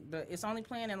playing. It's only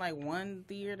playing in like one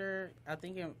theater. I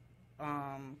think in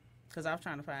because I was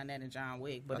trying to find that in John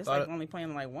Wick, but it's like only playing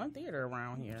in like one theater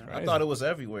around here. I thought it was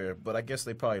everywhere, but I guess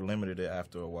they probably limited it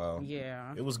after a while.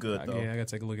 Yeah. It was good though. Yeah, I gotta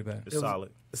take a look at that. It's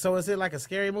solid. So is it like a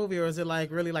scary movie or is it like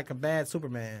really like a bad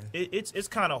Superman? It's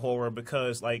kind of horror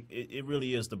because like it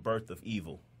really is the birth of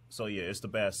evil. So yeah, it's the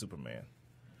bad Superman.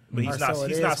 But he's not So it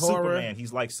he's is not horror? Superman.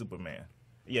 He's like Superman.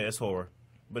 Yeah, it's horror,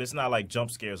 but it's not like jump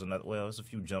scares or nothing. Well, it's a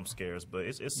few jump scares, but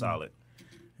it's solid.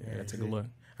 Yeah, I gotta take a look.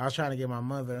 I was trying to get my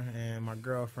mother and my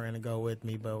girlfriend to go with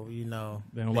me, but you know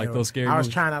They don't like those scary I was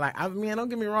movies? trying to like. I mean, don't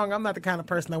get me wrong. I'm not the kind of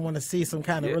person that want to see some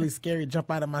kind of really scary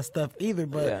jump out of my stuff either.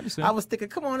 But Yeah, I understand. I was thinking,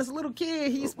 come on, it's a little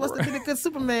kid. He's supposed to be the good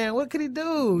Superman. What could he do?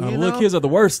 You know? Little kids are the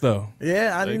worst though.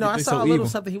 Yeah, I They saw so a little evil.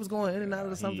 something. He was going in and out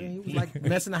of something. He was like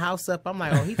messing the house up. I'm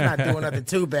like, oh, he's not doing nothing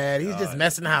too bad. He's just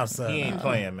messing the house up. He ain't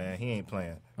playing, man. He ain't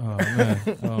playing. Oh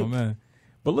man, oh man.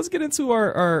 But let's get into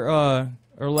our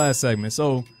last segment.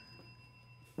 So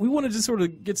we want to just sort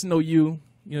of get to know you.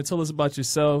 You know, tell us about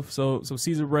yourself. So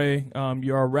Caesar Ray,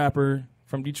 you're a rapper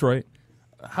from Detroit.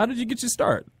 How did you get your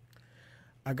start?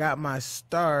 I got my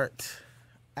start.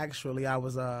 Actually, I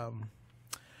was.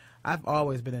 I've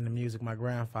always been into music. My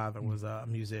grandfather was a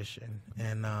musician,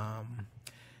 and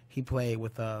he played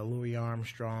with Louis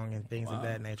Armstrong and things of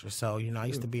that nature. So, you know, I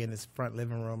used to be in his front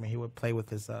living room, and he would play with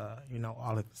his, you know,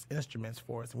 all of his instruments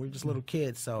for us. And we were just little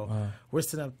kids, so we're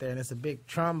sitting up there, and it's a big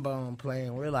trombone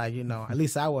playing. We're like, you know, at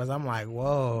least I was. I'm like,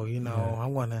 whoa, you know,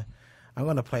 I'm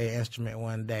gonna play an instrument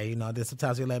one day. You know, then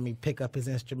sometimes he let me pick up his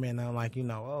instrument, and I'm like, you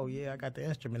know, oh yeah, I got the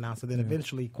instrument now. So then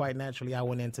eventually, quite naturally, I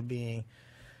went into being.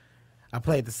 I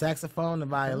played the saxophone, the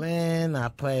violin, I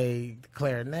played the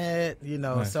clarinet, you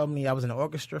know, Nice. I was in the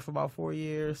orchestra for about 4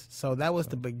 years. So that was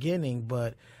the beginning,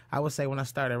 but I would say when I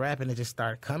started rapping, it just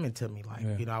started coming to me.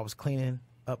 Like, you know, I was cleaning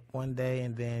up one day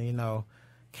and then, you know,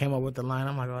 came up with the line.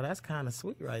 I'm like, oh, that's kind of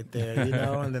sweet right there, you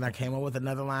know, and then I came up with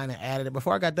another line and added it.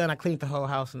 Before I got done, I cleaned the whole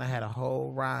house and I had a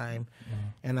whole rhyme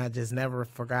and I just never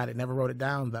forgot it. Never wrote it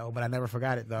down though, but I never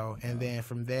forgot it though. And then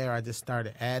from there, I just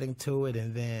started adding to it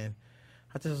and then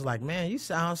I just was like, man, you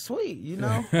sound sweet, you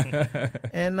know?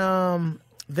 And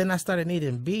then I started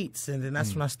needing beats, and then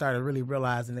that's when I started really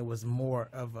realizing it was more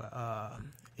of a,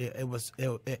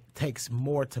 it takes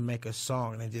more to make a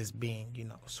song than just being, you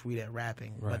know, sweet at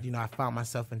rapping. Right. But, you know, I found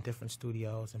myself in different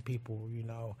studios and people, you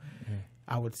know,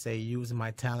 I would say using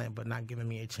my talent but not giving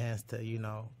me a chance to, you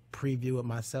know, preview it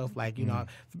myself. Like, you know,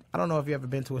 I don't know if you ever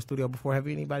been to a studio before. Have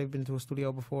anybody been to a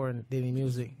studio before and did any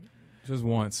music? Just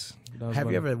once. Have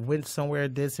you ever went somewhere,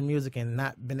 did some music, and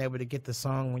not been able to get the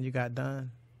song when you got done?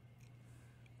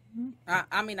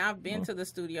 I mean, I've been to the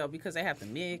studio because they have to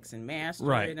mix and master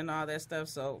Right. it and all that stuff.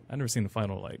 So I never seen the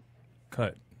final like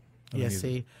cut. of the Yeah, music.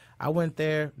 see, I went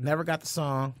there, never got the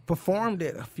song, performed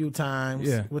it a few times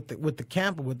with the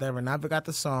camp or whatever, never got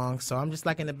the song. So I'm just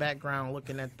like in the background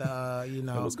looking at the, you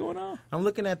know. What's going on? I'm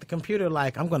looking at the computer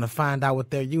like, I'm going to find out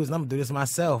what they're using. I'm going to do this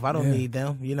myself. I don't need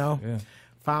them, you know. Yeah.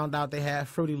 Found out they had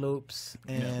Fruity Loops,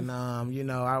 and you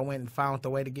know, I went and found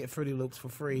the way to get Fruity Loops for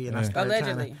free, and I started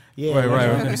Allegedly. trying to, yeah, Right, you right,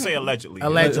 know, right. You say allegedly.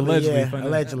 allegedly, Allegedly, yeah, find out.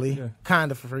 allegedly, Yeah.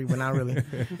 kind of for free, but not really.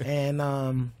 And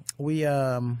I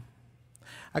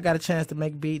got a chance to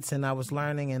make beats, and I was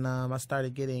learning, and I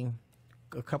started getting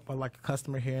a couple like a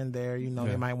customer here and there. You know,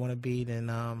 they might want a beat, and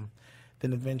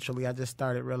then eventually I just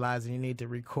started realizing you need to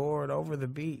record over the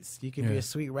beats. You can be a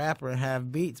sweet rapper and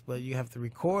have beats, but you have to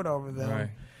record over them. Right.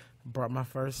 Brought my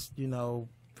first,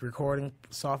 recording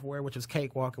software, which was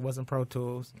Cakewalk. It wasn't Pro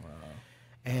Tools. Wow.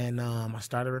 And I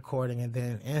started recording, and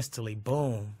then instantly,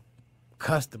 boom,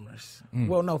 customers.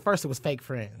 Well, no, first it was fake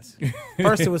friends.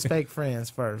 First it was fake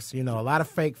friends first. A lot of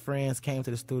fake friends came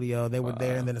to the studio. They were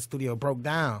there, and then the studio broke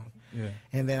down. Yeah.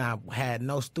 And then I had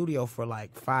no studio for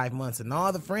like 5 months, and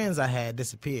all the friends I had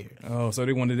disappeared. Oh, so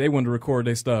they wanted to record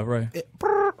their stuff, right?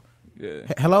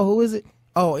 Hello, who is it?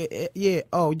 Oh, yeah.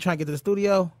 Oh, you trying to get to the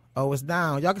studio? Oh, it's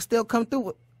down. Y'all can still come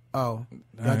through. Oh,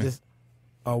 y'all just.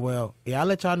 Oh, well, yeah, I'll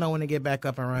let y'all know when they get back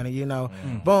up and running,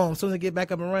 Boom, as soon as they get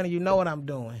back up and running, you know what I'm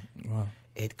doing. Wow.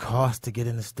 It costs to get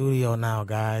in the studio now,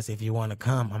 guys. If you want to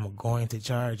come, I'm going to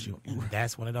charge you. And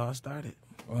that's when it all started.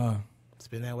 Wow. It's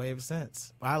been that way ever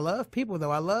since. I love people, though.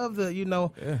 I love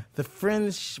the, the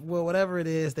friends, well, whatever it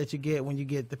is that you get when you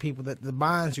get the people, the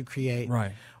bonds you create.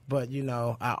 Right. But,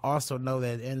 I also know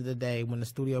that at the end of the day, when the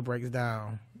studio breaks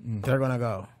down, they're going to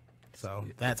go. So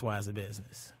that's why it's a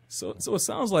business. So it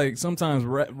sounds like sometimes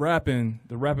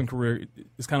the rapping career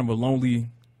is kind of a lonely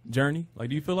journey. Like,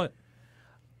 do you feel like?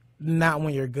 Not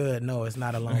when you're good. No, it's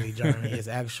not a lonely journey. It's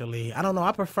actually, I don't know.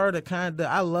 I prefer to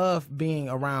I love being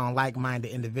around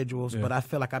like-minded individuals, but I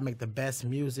feel like I make the best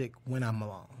music when I'm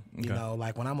alone. Okay.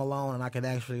 Like when I'm alone and I can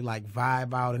actually like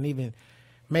vibe out and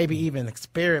maybe even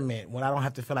experiment when I don't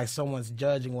have to feel like someone's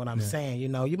judging what I'm saying.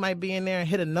 You might be in there and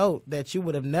hit a note that you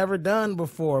would have never done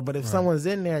before, but if someone's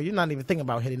in there, you're not even thinking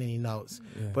about hitting any notes.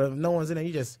 Yeah. But if no one's in there,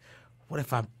 you just, what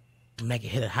if I make it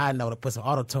hit a high note or put some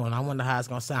auto-tune? I wonder how it's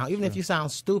going to sound. Even if you sound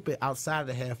stupid outside of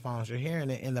the headphones, you're hearing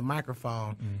it in the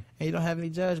microphone, and you don't have any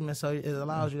judgment, so it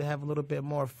allows you to have a little bit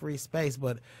more free space.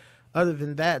 But other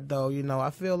than that, though, I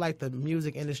feel like the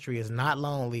music industry is not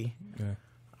lonely. Yeah.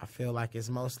 I feel like it's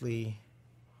mostly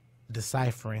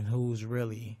deciphering who's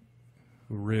really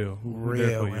real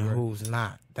and who's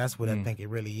not. That's what I think it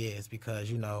really is,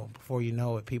 because before you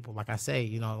know it, people, like I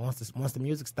say, once the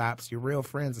music stops, your real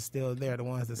friends are still there. The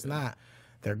ones that's not,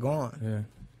 they're gone. Yeah.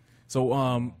 So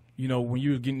when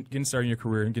you were getting started in your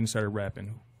career and getting started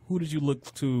rapping, who did you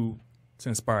look to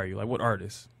inspire you? Like, what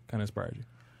artists kind of inspired you?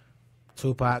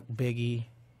 Tupac, Biggie,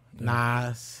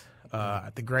 Nas,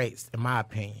 the greats, in my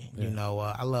opinion.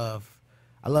 I love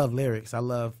lyrics. I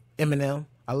love Eminem.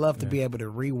 I love to be able to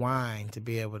rewind, to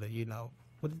be able to,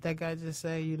 what did that guy just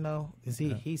say? Is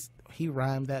he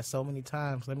rhymed that so many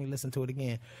times. Let me listen to it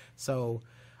again. So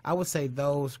I would say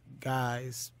those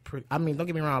guys. Don't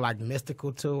get me wrong, like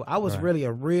Mystical too. I was really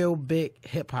a real big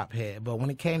hip hop head, but when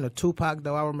it came to Tupac,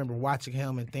 though, I remember watching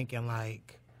him and thinking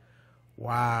like,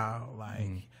 wow,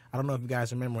 like. I don't know if you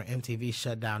guys remember when MTV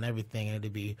shut down everything and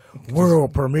it'd be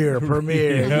world premiere.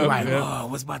 And you're like, oh,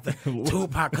 what's about the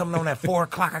Tupac coming on at 4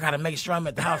 o'clock? I got to make sure I'm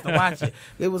at the house to watch it.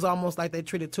 It was almost like they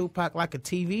treated Tupac like a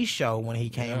TV show when he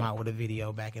came out with a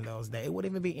video back in those days. It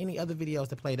wouldn't even be any other videos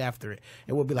that played after it.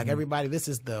 It would be like, everybody, this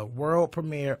is the world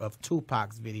premiere of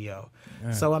Tupac's video.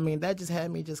 Yeah. So, that just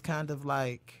had me just kind of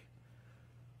like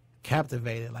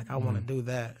captivated. Like, I want to do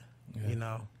that,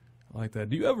 I like that.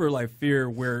 Do you ever like fear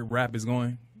where rap is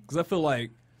going? Because I feel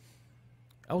like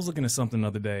I was looking at something the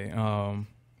other day.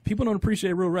 People don't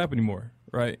appreciate real rap anymore,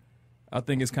 right? I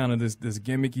think it's kind of this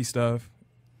gimmicky stuff.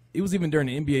 It was even during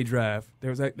the NBA draft. They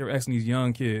were asking these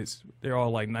young kids. They're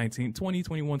all like 19, 20,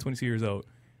 21, 22 years old.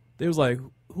 They was like,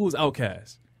 who was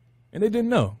Outkast? And they didn't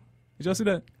know. Did y'all see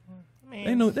that? They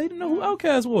didn't know who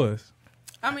Outkast was.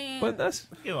 But that's...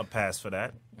 Give them a pass for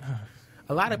that.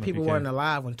 A lot of people weren't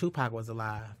alive when Tupac was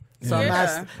alive. So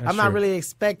I'm not really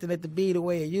expecting it to be the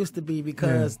way it used to be,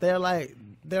 because they're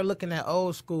looking at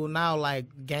old school now, like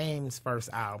Game's first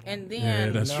album. And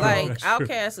then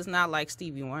Outkast is not like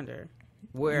Stevie Wonder,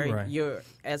 where you're,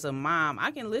 as a mom,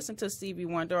 I can listen to Stevie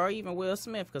Wonder or even Will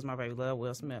Smith, because my baby loves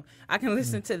Will Smith. I can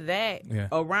listen to that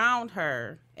around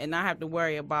her and not have to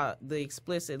worry about the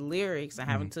explicit lyrics and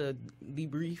having to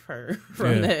debrief her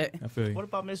from that. I feel you. What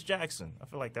about Miss Jackson? I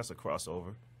feel like that's a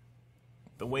crossover.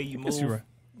 The way you move. Yes, you're right.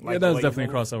 Like that was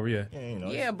definitely a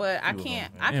crossover, but I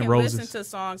can listen to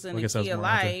songs in the key of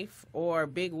life or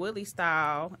Big Willie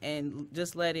style and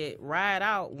just let it ride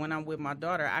out when I'm with my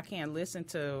daughter. I can't listen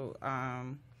to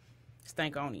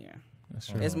Stankonia. That's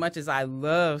true. As much as I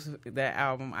love that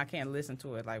album, I can't listen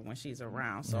to it like when she's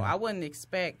around. So I wouldn't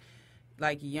expect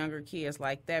like younger kids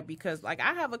like that, because like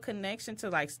I have a connection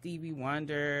to like Stevie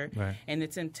Wonder and the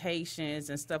Temptations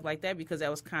and stuff like that, because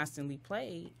that was constantly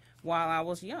played while I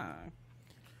was young.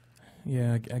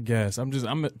 Yeah, I guess.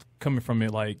 I'm coming from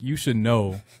it like you should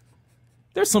know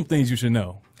there's some things you should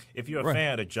know. If you're a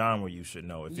fan of the genre, you should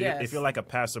know. If you're like a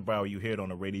passerby or you hear it on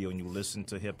the radio and you listen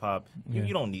to hip hop,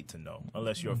 you don't need to know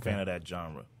unless you're a fan of that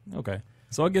genre. Okay.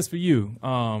 So I guess for you,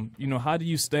 how do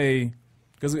you stay?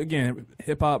 Because again,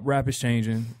 hip hop rap is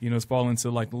changing. It's falling into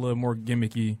like a little more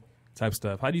gimmicky type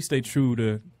stuff. How do you stay true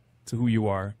to who you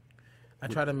are? I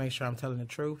try to make sure I'm telling the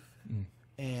truth,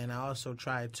 and I also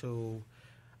try to.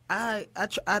 I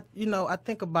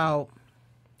think about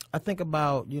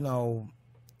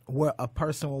what a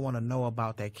person will want to know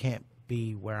about that can't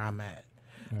be where I'm at.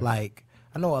 Right. Like,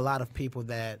 I know a lot of people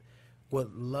that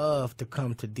would love to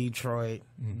come to Detroit,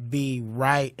 be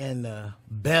right in the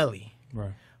belly,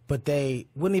 right, but they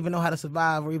wouldn't even know how to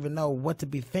survive or even know what to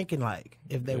be thinking like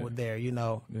if they were there,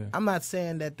 Yeah. I'm not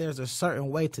saying that there's a certain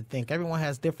way to think. Everyone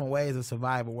has different ways of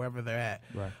survival wherever they're at.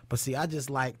 Right. But see, I just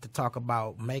like to talk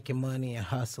about making money and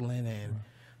hustling and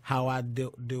how I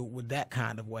do with that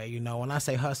kind of way. When I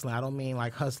say hustling, I don't mean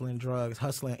like hustling drugs,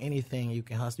 hustling anything you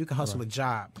can hustle. You can hustle a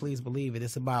job. Please believe it.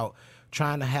 It's about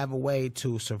trying to have a way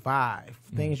to survive,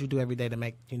 things you do every day to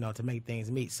make, to make things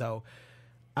meet. So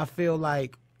I feel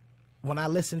like when I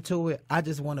listen to it, I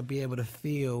just want to be able to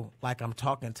feel like I'm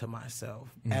talking to myself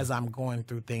as I'm going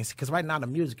through things. Because right now the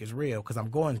music is real because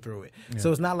I'm going through it. Yeah.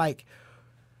 So it's not like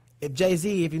if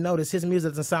Jay-Z, if you notice, his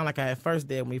music doesn't sound like I at first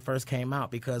did when he first came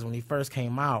out, because when he first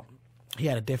came out, he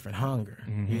had a different hunger.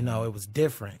 It was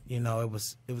different. It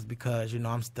was because,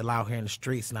 I'm still out here in the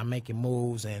streets and I'm making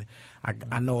moves and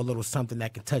I know a little something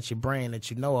that can touch your brain that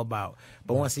you know about.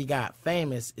 But once he got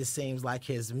famous, it seems like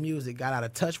his music got out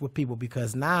of touch with people,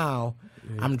 because now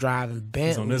I'm driving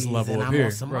Bentleys on this level and I'm here.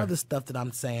 on some other stuff that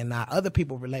I'm saying now. Other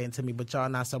people relating to me, but y'all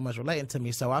not so much relating to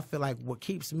me. So I feel like what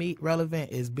keeps me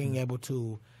relevant is being able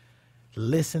to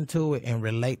listen to it and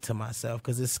relate to myself,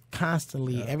 because it's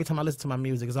constantly, every time I listen to my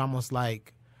music, it's almost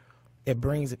like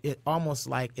almost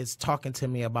like it's talking to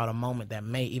me about a moment that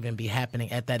may even be happening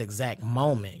at that exact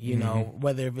moment,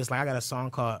 whether if it's like I got a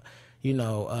song called, do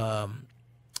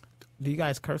you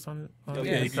guys curse on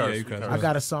you curse. I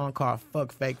got a song called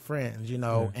Fuck Fake Friends,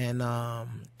 and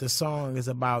the song is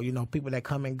about, people that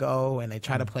come and go and they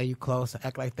try to play you close and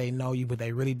act like they know you, but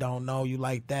they really don't know you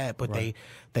like that, but they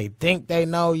think they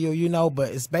know you, but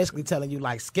it's basically telling you,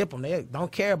 like, skip them. They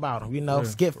don't care about them,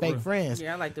 skip fake friends.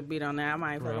 Yeah, I like to beat on that. I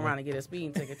might fuck around and get a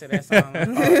speeding ticket to that song.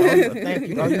 Thank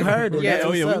you. Oh, you heard it. Yeah.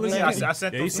 I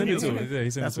sent he sent it to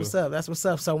us. That's what's up. That's what's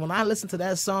up. So when I listen to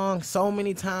that song, so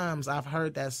many times I've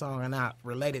heard that song and I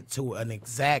related to an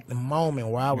exact moment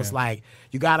where I was like,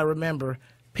 you got to remember,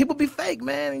 people be fake,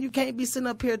 man, and you can't be sitting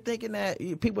up here thinking that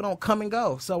people don't come and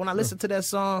go. So when I listen to that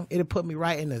song, it'll put me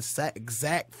right in the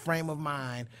exact frame of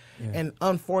mind. Yeah. And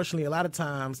unfortunately, a lot of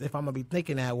times, if I'm going to be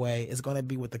thinking that way, it's going to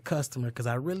be with the customer, because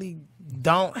I really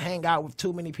don't hang out with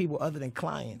too many people other than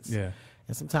clients. Yeah.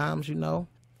 And sometimes,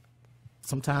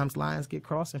 sometimes lines get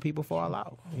crossed and people fall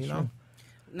out, know?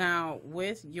 Now,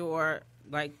 with your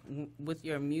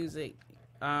music,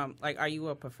 are you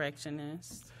a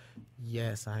perfectionist?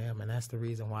 Yes, I am, and that's the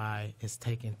reason why that's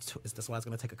why it's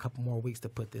going to take a couple more weeks to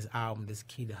put this album, this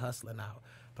Key to Hustling, out.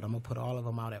 But I'm going to put all of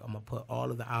them out. I'm going to put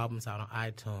all of the albums out on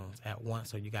iTunes at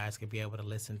once, so you guys can be able to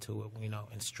listen to it,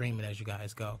 and stream it as you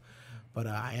guys go. But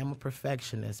I am a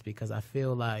perfectionist, because I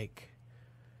feel like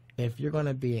if you're going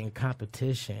to be in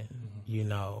competition, you're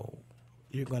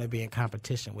going to be in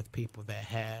competition with people that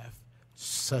have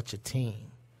such a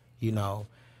team,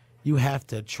 You have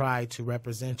to try to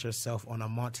represent yourself on a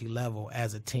multi-level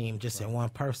as a team, just in one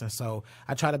person. So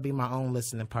I try to be my own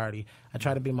listening party. I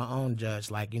try to be my own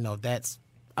judge. Like, that's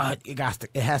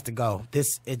it has to go.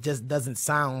 It just doesn't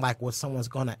sound like what someone's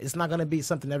gonna. It's not gonna be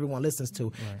something everyone listens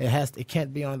to. Right. It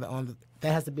can't be on the.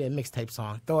 That has to be a mixtape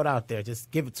song. Throw it out there. Just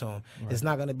give it to them. Right. It's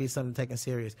not going to be something taken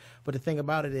serious. But the thing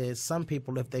about it is, some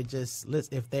people,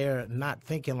 if they're not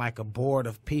thinking like a board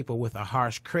of people with a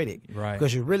harsh critic,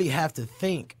 because you really have to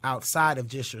think outside of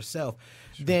just yourself,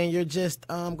 then you're just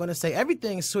going to say,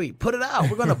 everything's sweet. Put it out.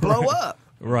 We're going to blow up.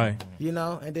 Right.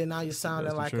 And then now you're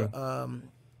sounding like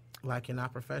like you're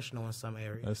not professional in some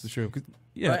areas. That's the truth.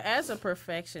 Yeah. But as a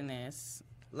perfectionist,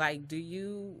 do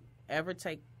you ever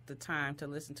take the time to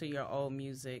listen to your old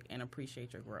music and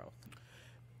appreciate your growth?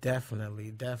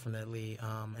 Definitely.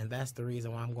 And that's the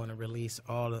reason why I'm going to release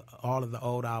all of the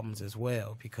old albums as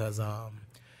well, because I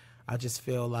just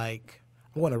feel like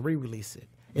I want to re-release it.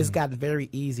 It's gotten very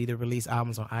easy to release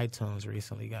albums on iTunes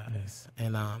recently, guys.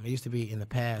 And it used to be in the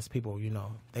past, people,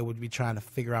 they would be trying to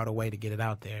figure out a way to get it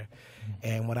out there.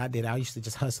 And what I did, I used to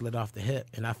just hustle it off the hip,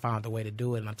 and I found a way to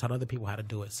do it, and I taught other people how to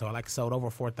do it. So I sold over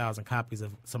 4,000 copies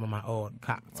of some of my old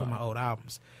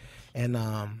albums. And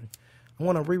I'm I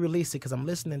want to re-release it because I'm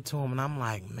listening to him and I'm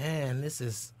like, man, this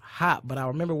is hot. But I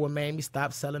remember what made me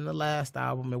stop selling the last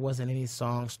album. It wasn't any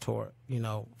songs toward,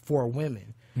 for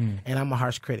women. And I'm a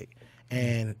harsh critic.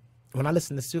 And when I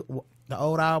listen to the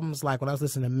old albums, like when I was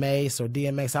listening to Mace or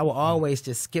DMX, I would always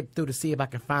just skip through to see if I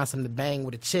could find something to bang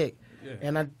with a chick. Yeah.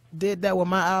 And I did that with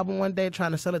my album one day,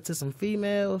 trying to sell it to some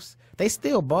females. They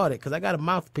still bought it because I got a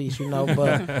mouthpiece,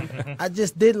 but I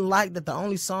just didn't like that the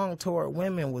only song toward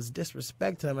women was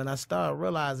disrespect to them. And I started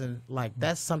realizing, like,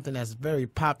 that's something that's very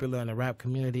popular in the rap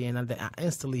community. And I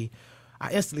instantly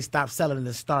stopped selling it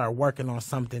and started working on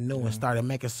something new and started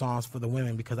making songs for the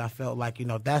women because I felt like,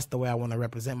 that's the way I want to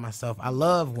represent myself. I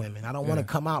love women. I don't want to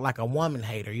come out like a woman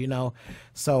hater,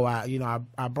 So,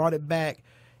 I brought it back,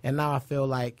 and now I feel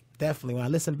like definitely when I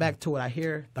listen back to it, I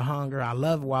hear the hunger. I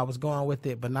love where I was going with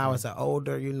it, but now as an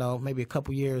older, maybe a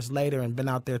couple years later and been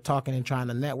out there talking and trying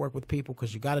to network with people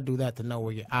because you got to do that to know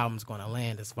where your album's going to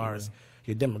land as far as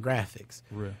your demographics.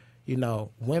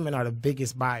 Real. Women are the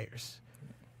biggest buyers.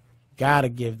 Gotta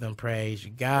give them praise.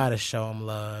 You gotta show them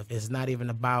love. It's not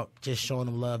even about just showing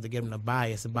them love to get them to buy.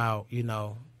 It's about,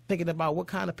 thinking about what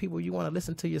kind of people you want to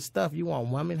listen to your stuff. You want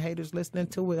women haters listening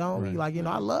to it only? Like,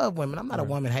 I love women. I'm not a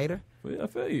woman hater. Well, I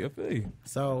feel you.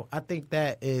 So I think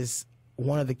that is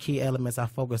one of the key elements I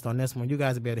focused on this one. You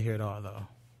guys will be able to hear it all, though.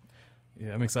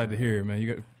 Yeah, I'm excited to hear it,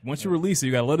 man. Once you release it,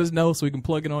 you got to let us know so we can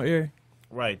plug it on air.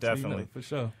 Right, definitely. For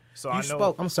sure. So I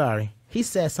know. I'm sorry. He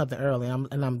said something earlier,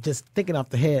 and I'm just thinking off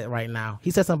the head right now.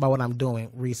 He said something about what I'm doing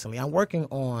recently. I'm working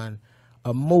on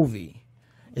a movie.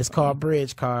 It's called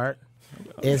Bridge Card.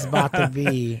 It's about to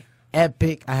be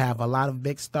epic. I have a lot of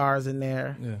big stars in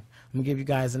there. Yeah. I'm gonna give you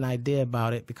guys an idea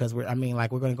about it because we're going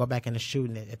to go back into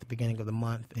shooting it at the beginning of the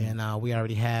month, and we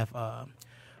already have.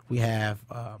 We have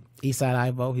Eastside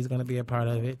Ivo. He's going to be a part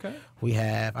of it. Okay. We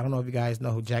have, I don't know if you guys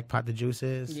know who Jackpot the Juice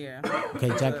is. Yeah. Okay,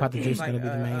 Jackpot the Juice is going to be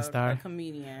the main star. A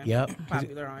comedian. Yep.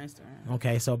 Popular on Instagram.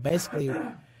 Okay, so basically,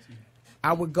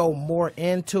 I would go more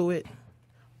into it,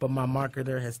 but my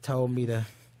marketer has told me to.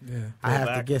 Yeah. I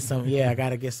have to get some. Yeah, I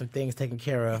got to get some things taken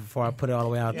care of before I put it all the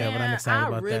way out there. But I'm excited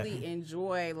about that. I really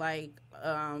enjoy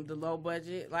the low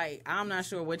budget. Like, I'm not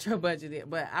sure what your budget is,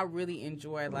 but I really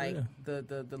enjoy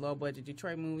the low budget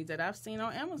Detroit movies that I've seen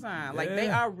on Amazon. Like, they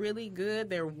are really good.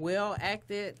 They're well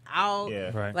acted out. Yeah.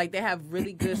 Right. Like, they have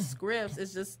really good scripts.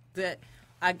 It's just that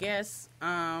I guess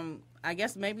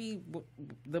maybe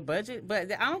the budget,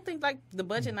 but I don't think the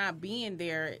budget not being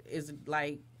there is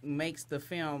makes the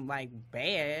film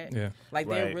bad. Yeah.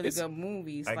 They're really good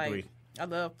movies. I agree. I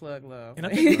love Plug Love. And I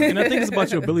think it's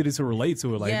about your ability to relate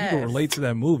to it. Like, you can relate to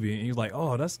that movie, and you're like,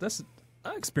 oh, that's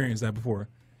I experienced that before.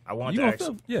 I want to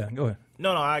ask. Yeah, go ahead.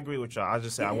 No, I agree with y'all. I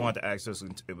just said I wanted to ask this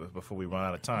before we run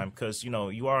out of time because,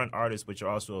 you are an artist, but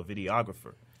you're also a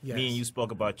videographer. Yes. Me and you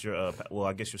spoke about your,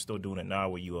 I guess you're still doing it now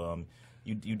where you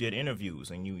did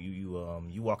interviews and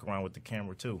you walk around with the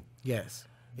camera too. Yes.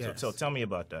 So tell me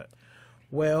about that.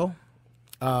 Well,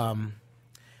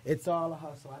 it's all a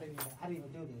hustle. I didn't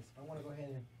even do this. I want to go ahead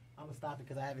and I'm going to stop it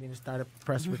because I haven't even started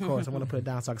press record. So I'm going to put it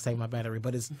down so I can save my battery.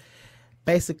 But it's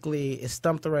basically,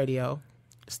 Stump the Radio.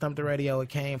 Stump the Radio, it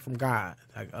came from God.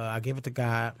 I give it to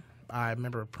God. I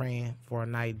remember praying for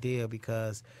an idea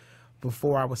because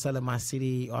before I was selling my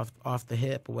CD off the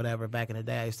hip or whatever, back in the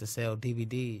day, I used to sell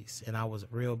DVDs. And I was a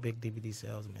real big DVD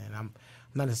salesman. I'm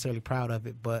not necessarily proud of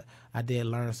it, but I did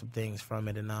learn some things from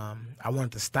it. And I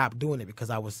wanted to stop doing it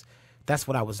because that's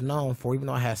what I was known for. Even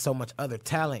though I had so much other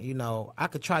talent, you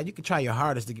could try your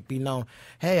hardest to be known.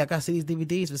 Hey, I got these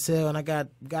DVDs for sale, and I got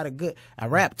a good. I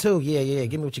rap too. Yeah.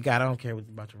 Give me what you got. I don't care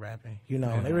about your rapping. They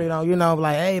really don't.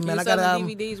 Like, hey man, I got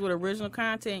DVDs with original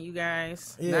content, you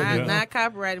guys. Not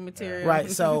copyrighted material. Right.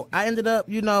 So I ended up,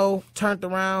 turned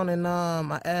around and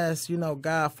I asked,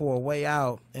 God for a way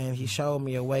out, and He showed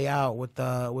me a way out with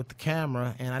the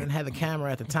camera, and I didn't have the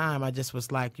camera at the time. I just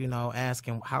was like,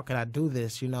 asking how could I do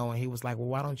this, and He was like, well,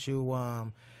 why don't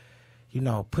you,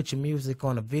 put your music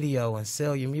on a video and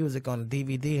sell your music on a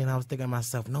DVD? And I was thinking to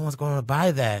myself, no one's going to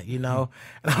buy that, And I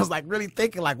was like really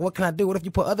thinking, like, what can I do? What if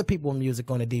you put other people's music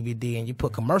on a DVD and you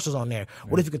put commercials on there?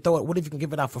 What if you could what if you can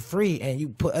give it out for free and you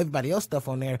put everybody else stuff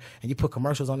on there and you put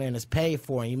commercials on there and it's paid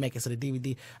for and you make it to the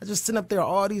DVD? I just sitting up there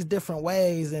all these different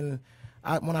ways. And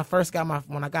when I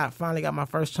finally got my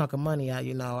first chunk of money, I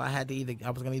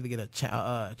was gonna either get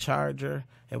a Charger.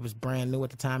 It was brand new at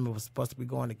the time. It was supposed to be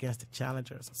going against the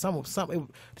Challenger.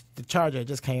 The Charger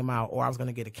just came out, or I was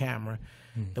gonna get a camera,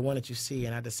 the one that you see.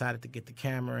 And I decided to get the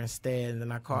camera instead. And then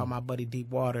I called my buddy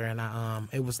Deepwater, and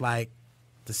it was like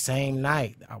the same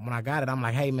night when I got it. I'm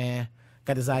like, hey man,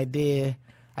 got this idea.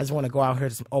 I just want to go out here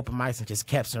to some open mics and just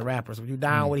catch some rappers. Were you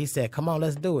down with it? He said, come on,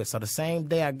 let's do it. So the same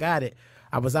day I got it,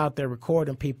 I was out there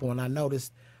recording people, and I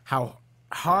noticed how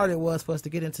hard it was for us to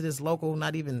get into this local,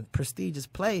 not even prestigious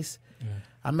place. Yeah.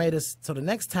 I made us, so the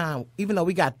next time, even though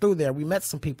we got through there, we met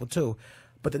some people too.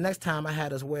 But the next time I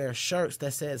had us wear shirts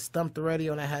that said Stump the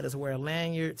Radio, and I had us wear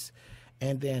lanyards.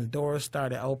 And then doors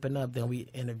started opening up. Then we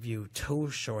interviewed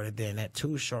Too Short. And then that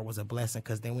Too Short was a blessing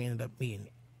because then we ended up meeting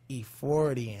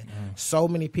E40 and so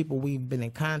many people we've been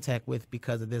in contact with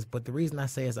because of this. But the reason I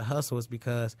say it's a hustle is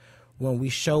because when we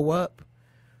show up,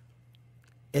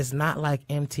 it's not like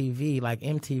MTV. Like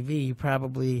MTV, you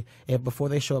probably, if before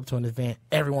they show up to an event,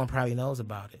 everyone probably knows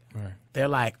about it. Right. They're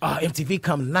like, oh, MTV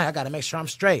coming tonight. I got to make sure I'm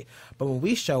straight. But when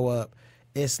we show up,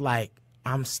 it's like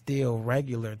I'm still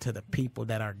regular to the people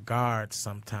that are guards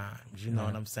sometimes. You know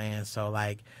what I'm saying? So,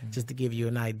 like, just to give you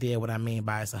an idea what I mean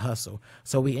by it's a hustle.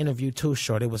 So we interviewed Too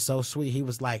Short. It was so sweet. He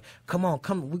was like, come on,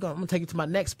 come. I'm going to take you to my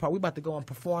next part. We about to go and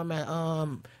perform at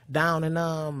down in,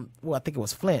 well, I think it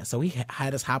was Flint. So he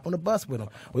had us hop on the bus with him.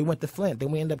 We went to Flint.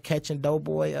 Then we ended up catching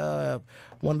Doughboy,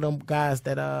 one of them guys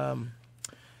that,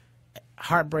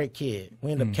 Heartbreak Kid.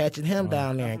 We ended up catching him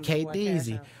down there, and K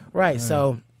Deezy. Right,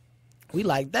 so we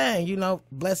like, dang, you know,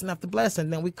 blessing after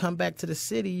blessing. Then we come back to the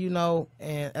city, you know,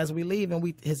 and as we leave,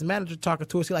 and his manager talking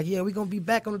to us, he's like, yeah, we're going to be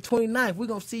back on the 29th. We're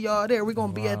going to see y'all there. We're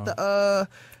going to be at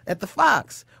the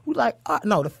Fox. We like,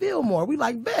 no, the Fillmore. We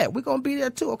like, bet. We're going to be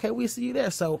there too. Okay, we'll see you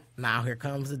there. So now here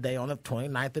comes the day on the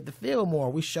 29th at the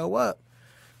Fillmore. We show up.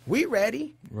 We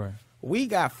ready. Right. We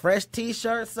got fresh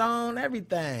T-shirts on,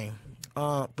 everything.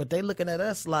 But they looking at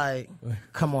us like,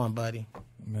 come on, buddy.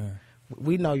 Man.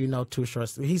 We know you know Too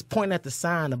Short's. He's pointing at the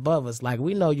sign above us like,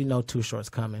 we know you know Too Short's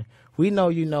coming. We know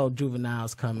you know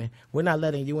Juvenile's coming. We're not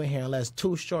letting you in here unless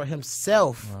Too Short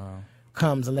himself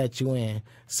comes and let you in.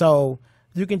 So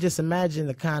you can just imagine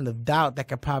the kind of doubt that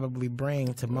could probably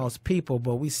bring to most people.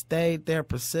 But we stayed there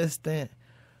persistent.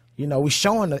 You know, we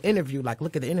showing the interview, like,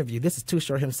 look at the interview. This is Too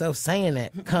Short himself saying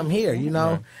that. Come here, you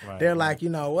know. Right. They're like, you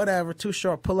know, whatever. Too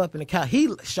Short pull up in the car.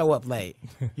 He show up late.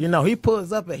 You know, he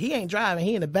pulls up. He ain't driving.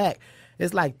 He in the back.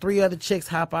 It's like 3 other chicks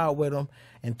hop out with him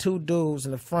and 2 dudes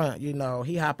in the front. You know,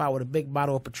 he hop out with a big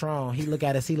bottle of Patron. He look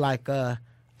at us. He like, oh,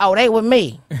 they with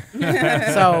me.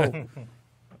 So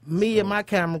me and my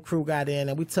camera crew got in,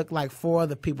 and we took like 4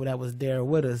 other people that was there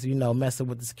with us, you know, messing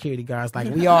with the security guards.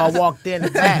 Like, we all walked in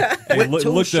the back.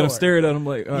 Looked at him, stared at him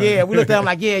like, all right. Yeah, we looked at him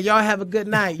like, yeah, y'all have a good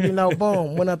night. You know,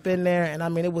 boom, went up in there. And I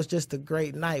mean, it was just a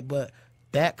great night. But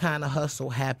that kind of hustle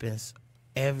happens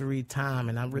every time.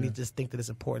 And I really just think that it's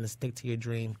important to stick to your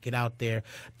dream. Get out there.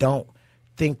 Don't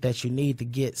think that you need to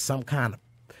get some kind of,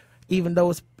 even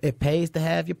though it pays to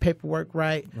have your paperwork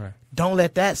right, don't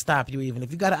let that stop you. Even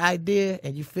if you got an idea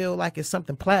and you feel like it's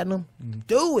something platinum,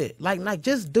 do it. Like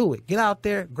just do it. Get out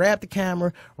there, grab the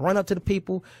camera, run up to the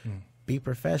people, be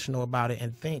professional about it,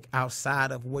 and think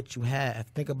outside of what you have.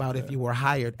 Think about if you were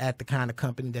hired at the kind of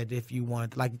company that if you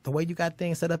wanted, like the way you got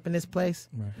things set up in this place,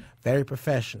 very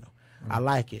professional. I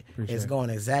like it. It's going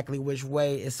exactly which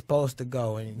way it's supposed to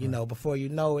go. And, you know, before you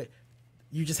know it,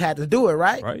 you just had to do it,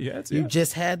 right? Right, yeah. You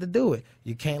just had to do it.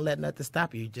 You can't let nothing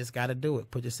stop you. You just got to do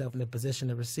it. Put yourself in a position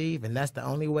to receive, and that's the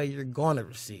only way you're going to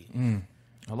receive.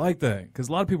 I like that, because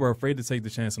a lot of people are afraid to take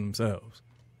the chance on themselves,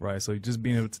 right? So just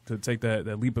being able to take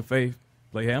that leap of faith,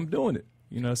 like, hey, I'm doing it.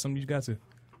 You know, something you got to do.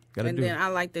 And then I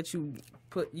like that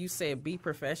you said be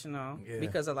professional,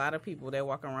 because a lot of people that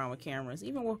walk around with cameras,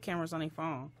 even with cameras on their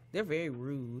phone, they're very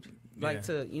rude, like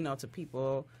to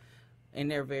people, and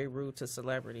they're very rude to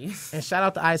celebrities. And shout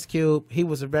out to Ice Cube. He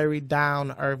was a very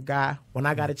down-to-earth guy. When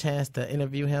I got a chance to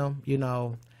interview him, you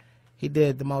know, he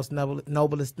did the most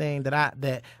noblest thing that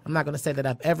I'm not going to say that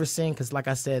I've ever seen, because like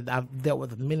I said, I've dealt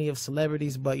with many of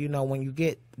celebrities, but you know, when you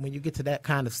get to that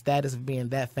kind of status of being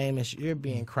that famous, you're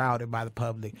being crowded by the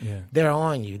public. They're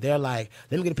on you. They're like,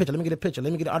 let me get a picture, let me get a picture,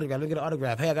 let me get an autograph, let me get an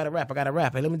autograph. Hey, I got to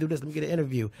rap. Hey, let me do this, let me get an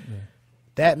interview.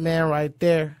 That man right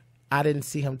there, I didn't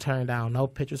see him turn down no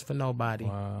pictures for nobody.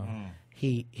 Wow.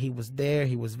 He was there.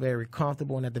 He was very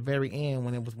comfortable, and at the very end,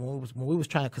 when we was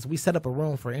trying, because we set up a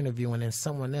room for an interview, and then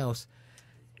someone else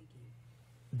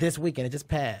this weekend, it just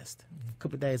passed a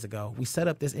couple of days ago. We set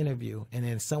up this interview, and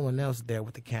then someone else there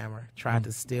with the camera tried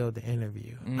to steal the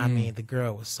interview. I mean, the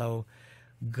girl was so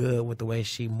good with the way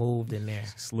she moved in there.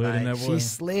 She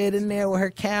slid in there with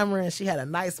her camera, and she had a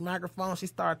nice microphone. She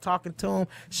started talking to him.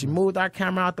 She moved our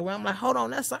camera out the way. I'm like, hold on,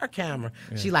 that's our camera.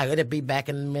 She like, it'll be back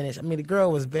in a minute. I mean, the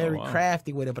girl was very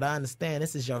crafty with it, but I understand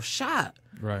this is your shot.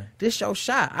 Right. This your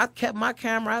shot. I kept my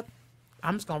camera.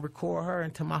 I'm just going to record her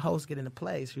until my host get into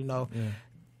place, you know.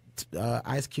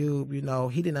 Ice Cube, you know,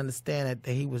 he didn't understand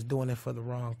that he was doing it for the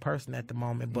wrong person at the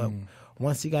moment. But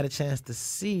once he got a chance to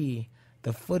see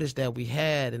the footage that we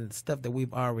had and the stuff that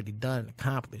we've already done and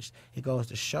accomplished, it goes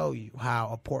to show you how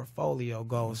a portfolio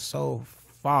goes so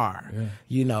far. Yeah.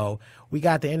 You know, we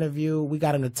got the interview. We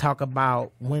got him to talk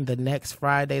about when the next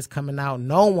Friday's coming out.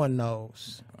 No one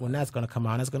knows when that's going to come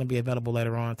out. That's going to be available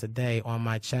later on today on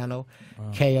my channel,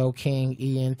 K.O. King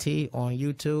ENT on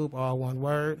YouTube, all one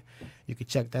word. You can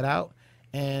check that out.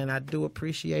 And I do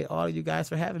appreciate all of you guys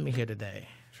for having me here today.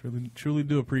 Truly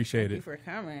do appreciate it. Thank you for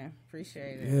coming.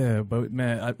 Appreciate it. Yeah, but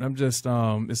man, I'm just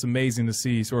it's amazing to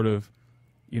see sort of,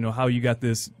 you know, how you got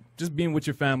this, just being with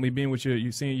your family, being with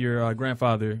you seeing your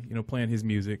grandfather, you know, playing his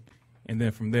music, and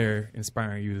then from there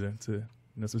inspiring you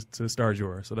to start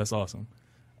yours. So that's awesome.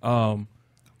 I'll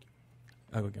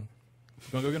go again.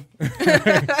 You want to go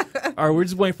again? All right, we're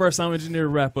just waiting for our sound engineer to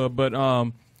wrap up, but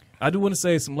I do want to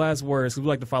say some last words, because we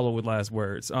like to follow with last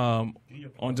words on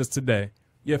just today.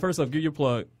 Yeah, first off, give your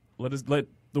plug. Let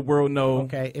the world know.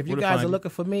 Okay, if you guys are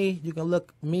looking for me, you can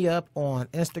look me up on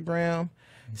Instagram,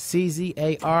 CZARRAE.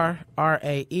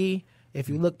 If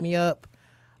you look me up,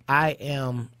 I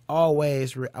am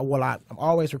always I'm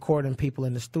always recording people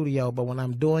in the studio, but when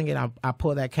I'm doing it, I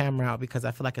pull that camera out because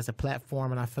I feel like it's a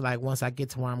platform, and I feel like once I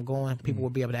get to where I'm going, people will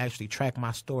be able to actually track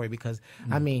my story, because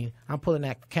I mean, I'm pulling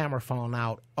that camera phone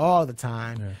out all the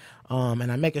time,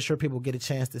 and I'm making sure people get a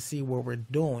chance to see what we're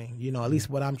doing, you know, at least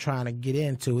what I'm trying to get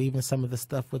into. Even some of the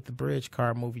stuff with the Bridge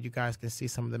Car movie, you guys can see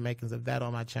some of the makings of that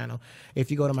on my channel.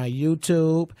 If you go to my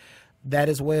YouTube, that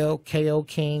as well, K.O.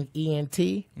 King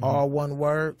ENT, all one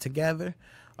word together,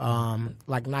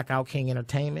 like Knockout King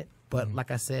Entertainment, but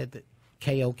like I said,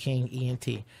 K.O. King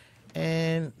ENT.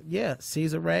 And yeah,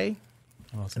 Caesar Ray,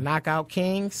 awesome. Knockout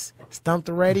Kings, Stump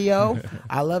the Radio.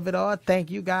 I love it all.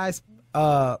 Thank you guys.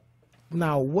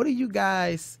 Now, what are you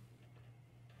guys'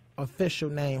 official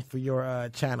name for your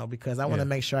channel? Because I want to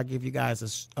make sure I give you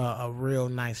guys a real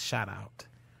nice shout out.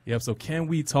 Yep. So Can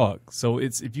We Talk? So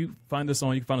it's, if you find us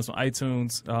on, you can find us on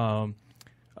iTunes,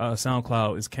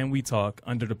 SoundCloud. Is Can We Talk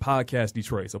under the Podcast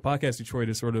Detroit. So Podcast Detroit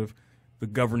is sort of the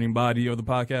governing body of the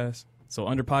podcast. So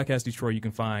under Podcast Detroit, you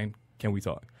can find Can We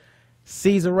Talk.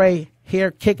 Caesar Ray here,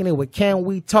 kicking it with Can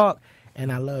We Talk,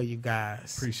 and I love you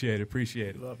guys. Appreciate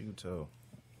it. Love you too.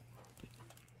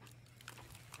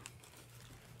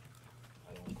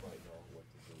 I don't quite know what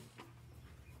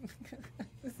to do.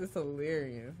 This is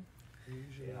hilarious.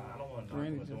 Yeah, I don't want to know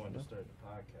what doing to start the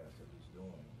podcast that he's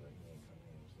doing. Like, he ain't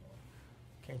coming in, so.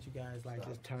 Can't you guys like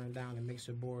just turn down the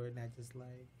mixer board and not just like?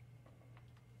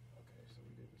 Okay, so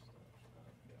we did the stuff.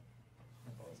 Yeah.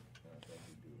 I think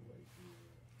we do like.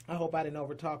 I hope I didn't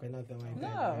overtalk or nothing like that.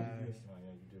 No. Yeah,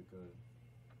 you did good.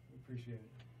 We appreciate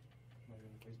it.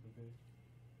 Facebook page.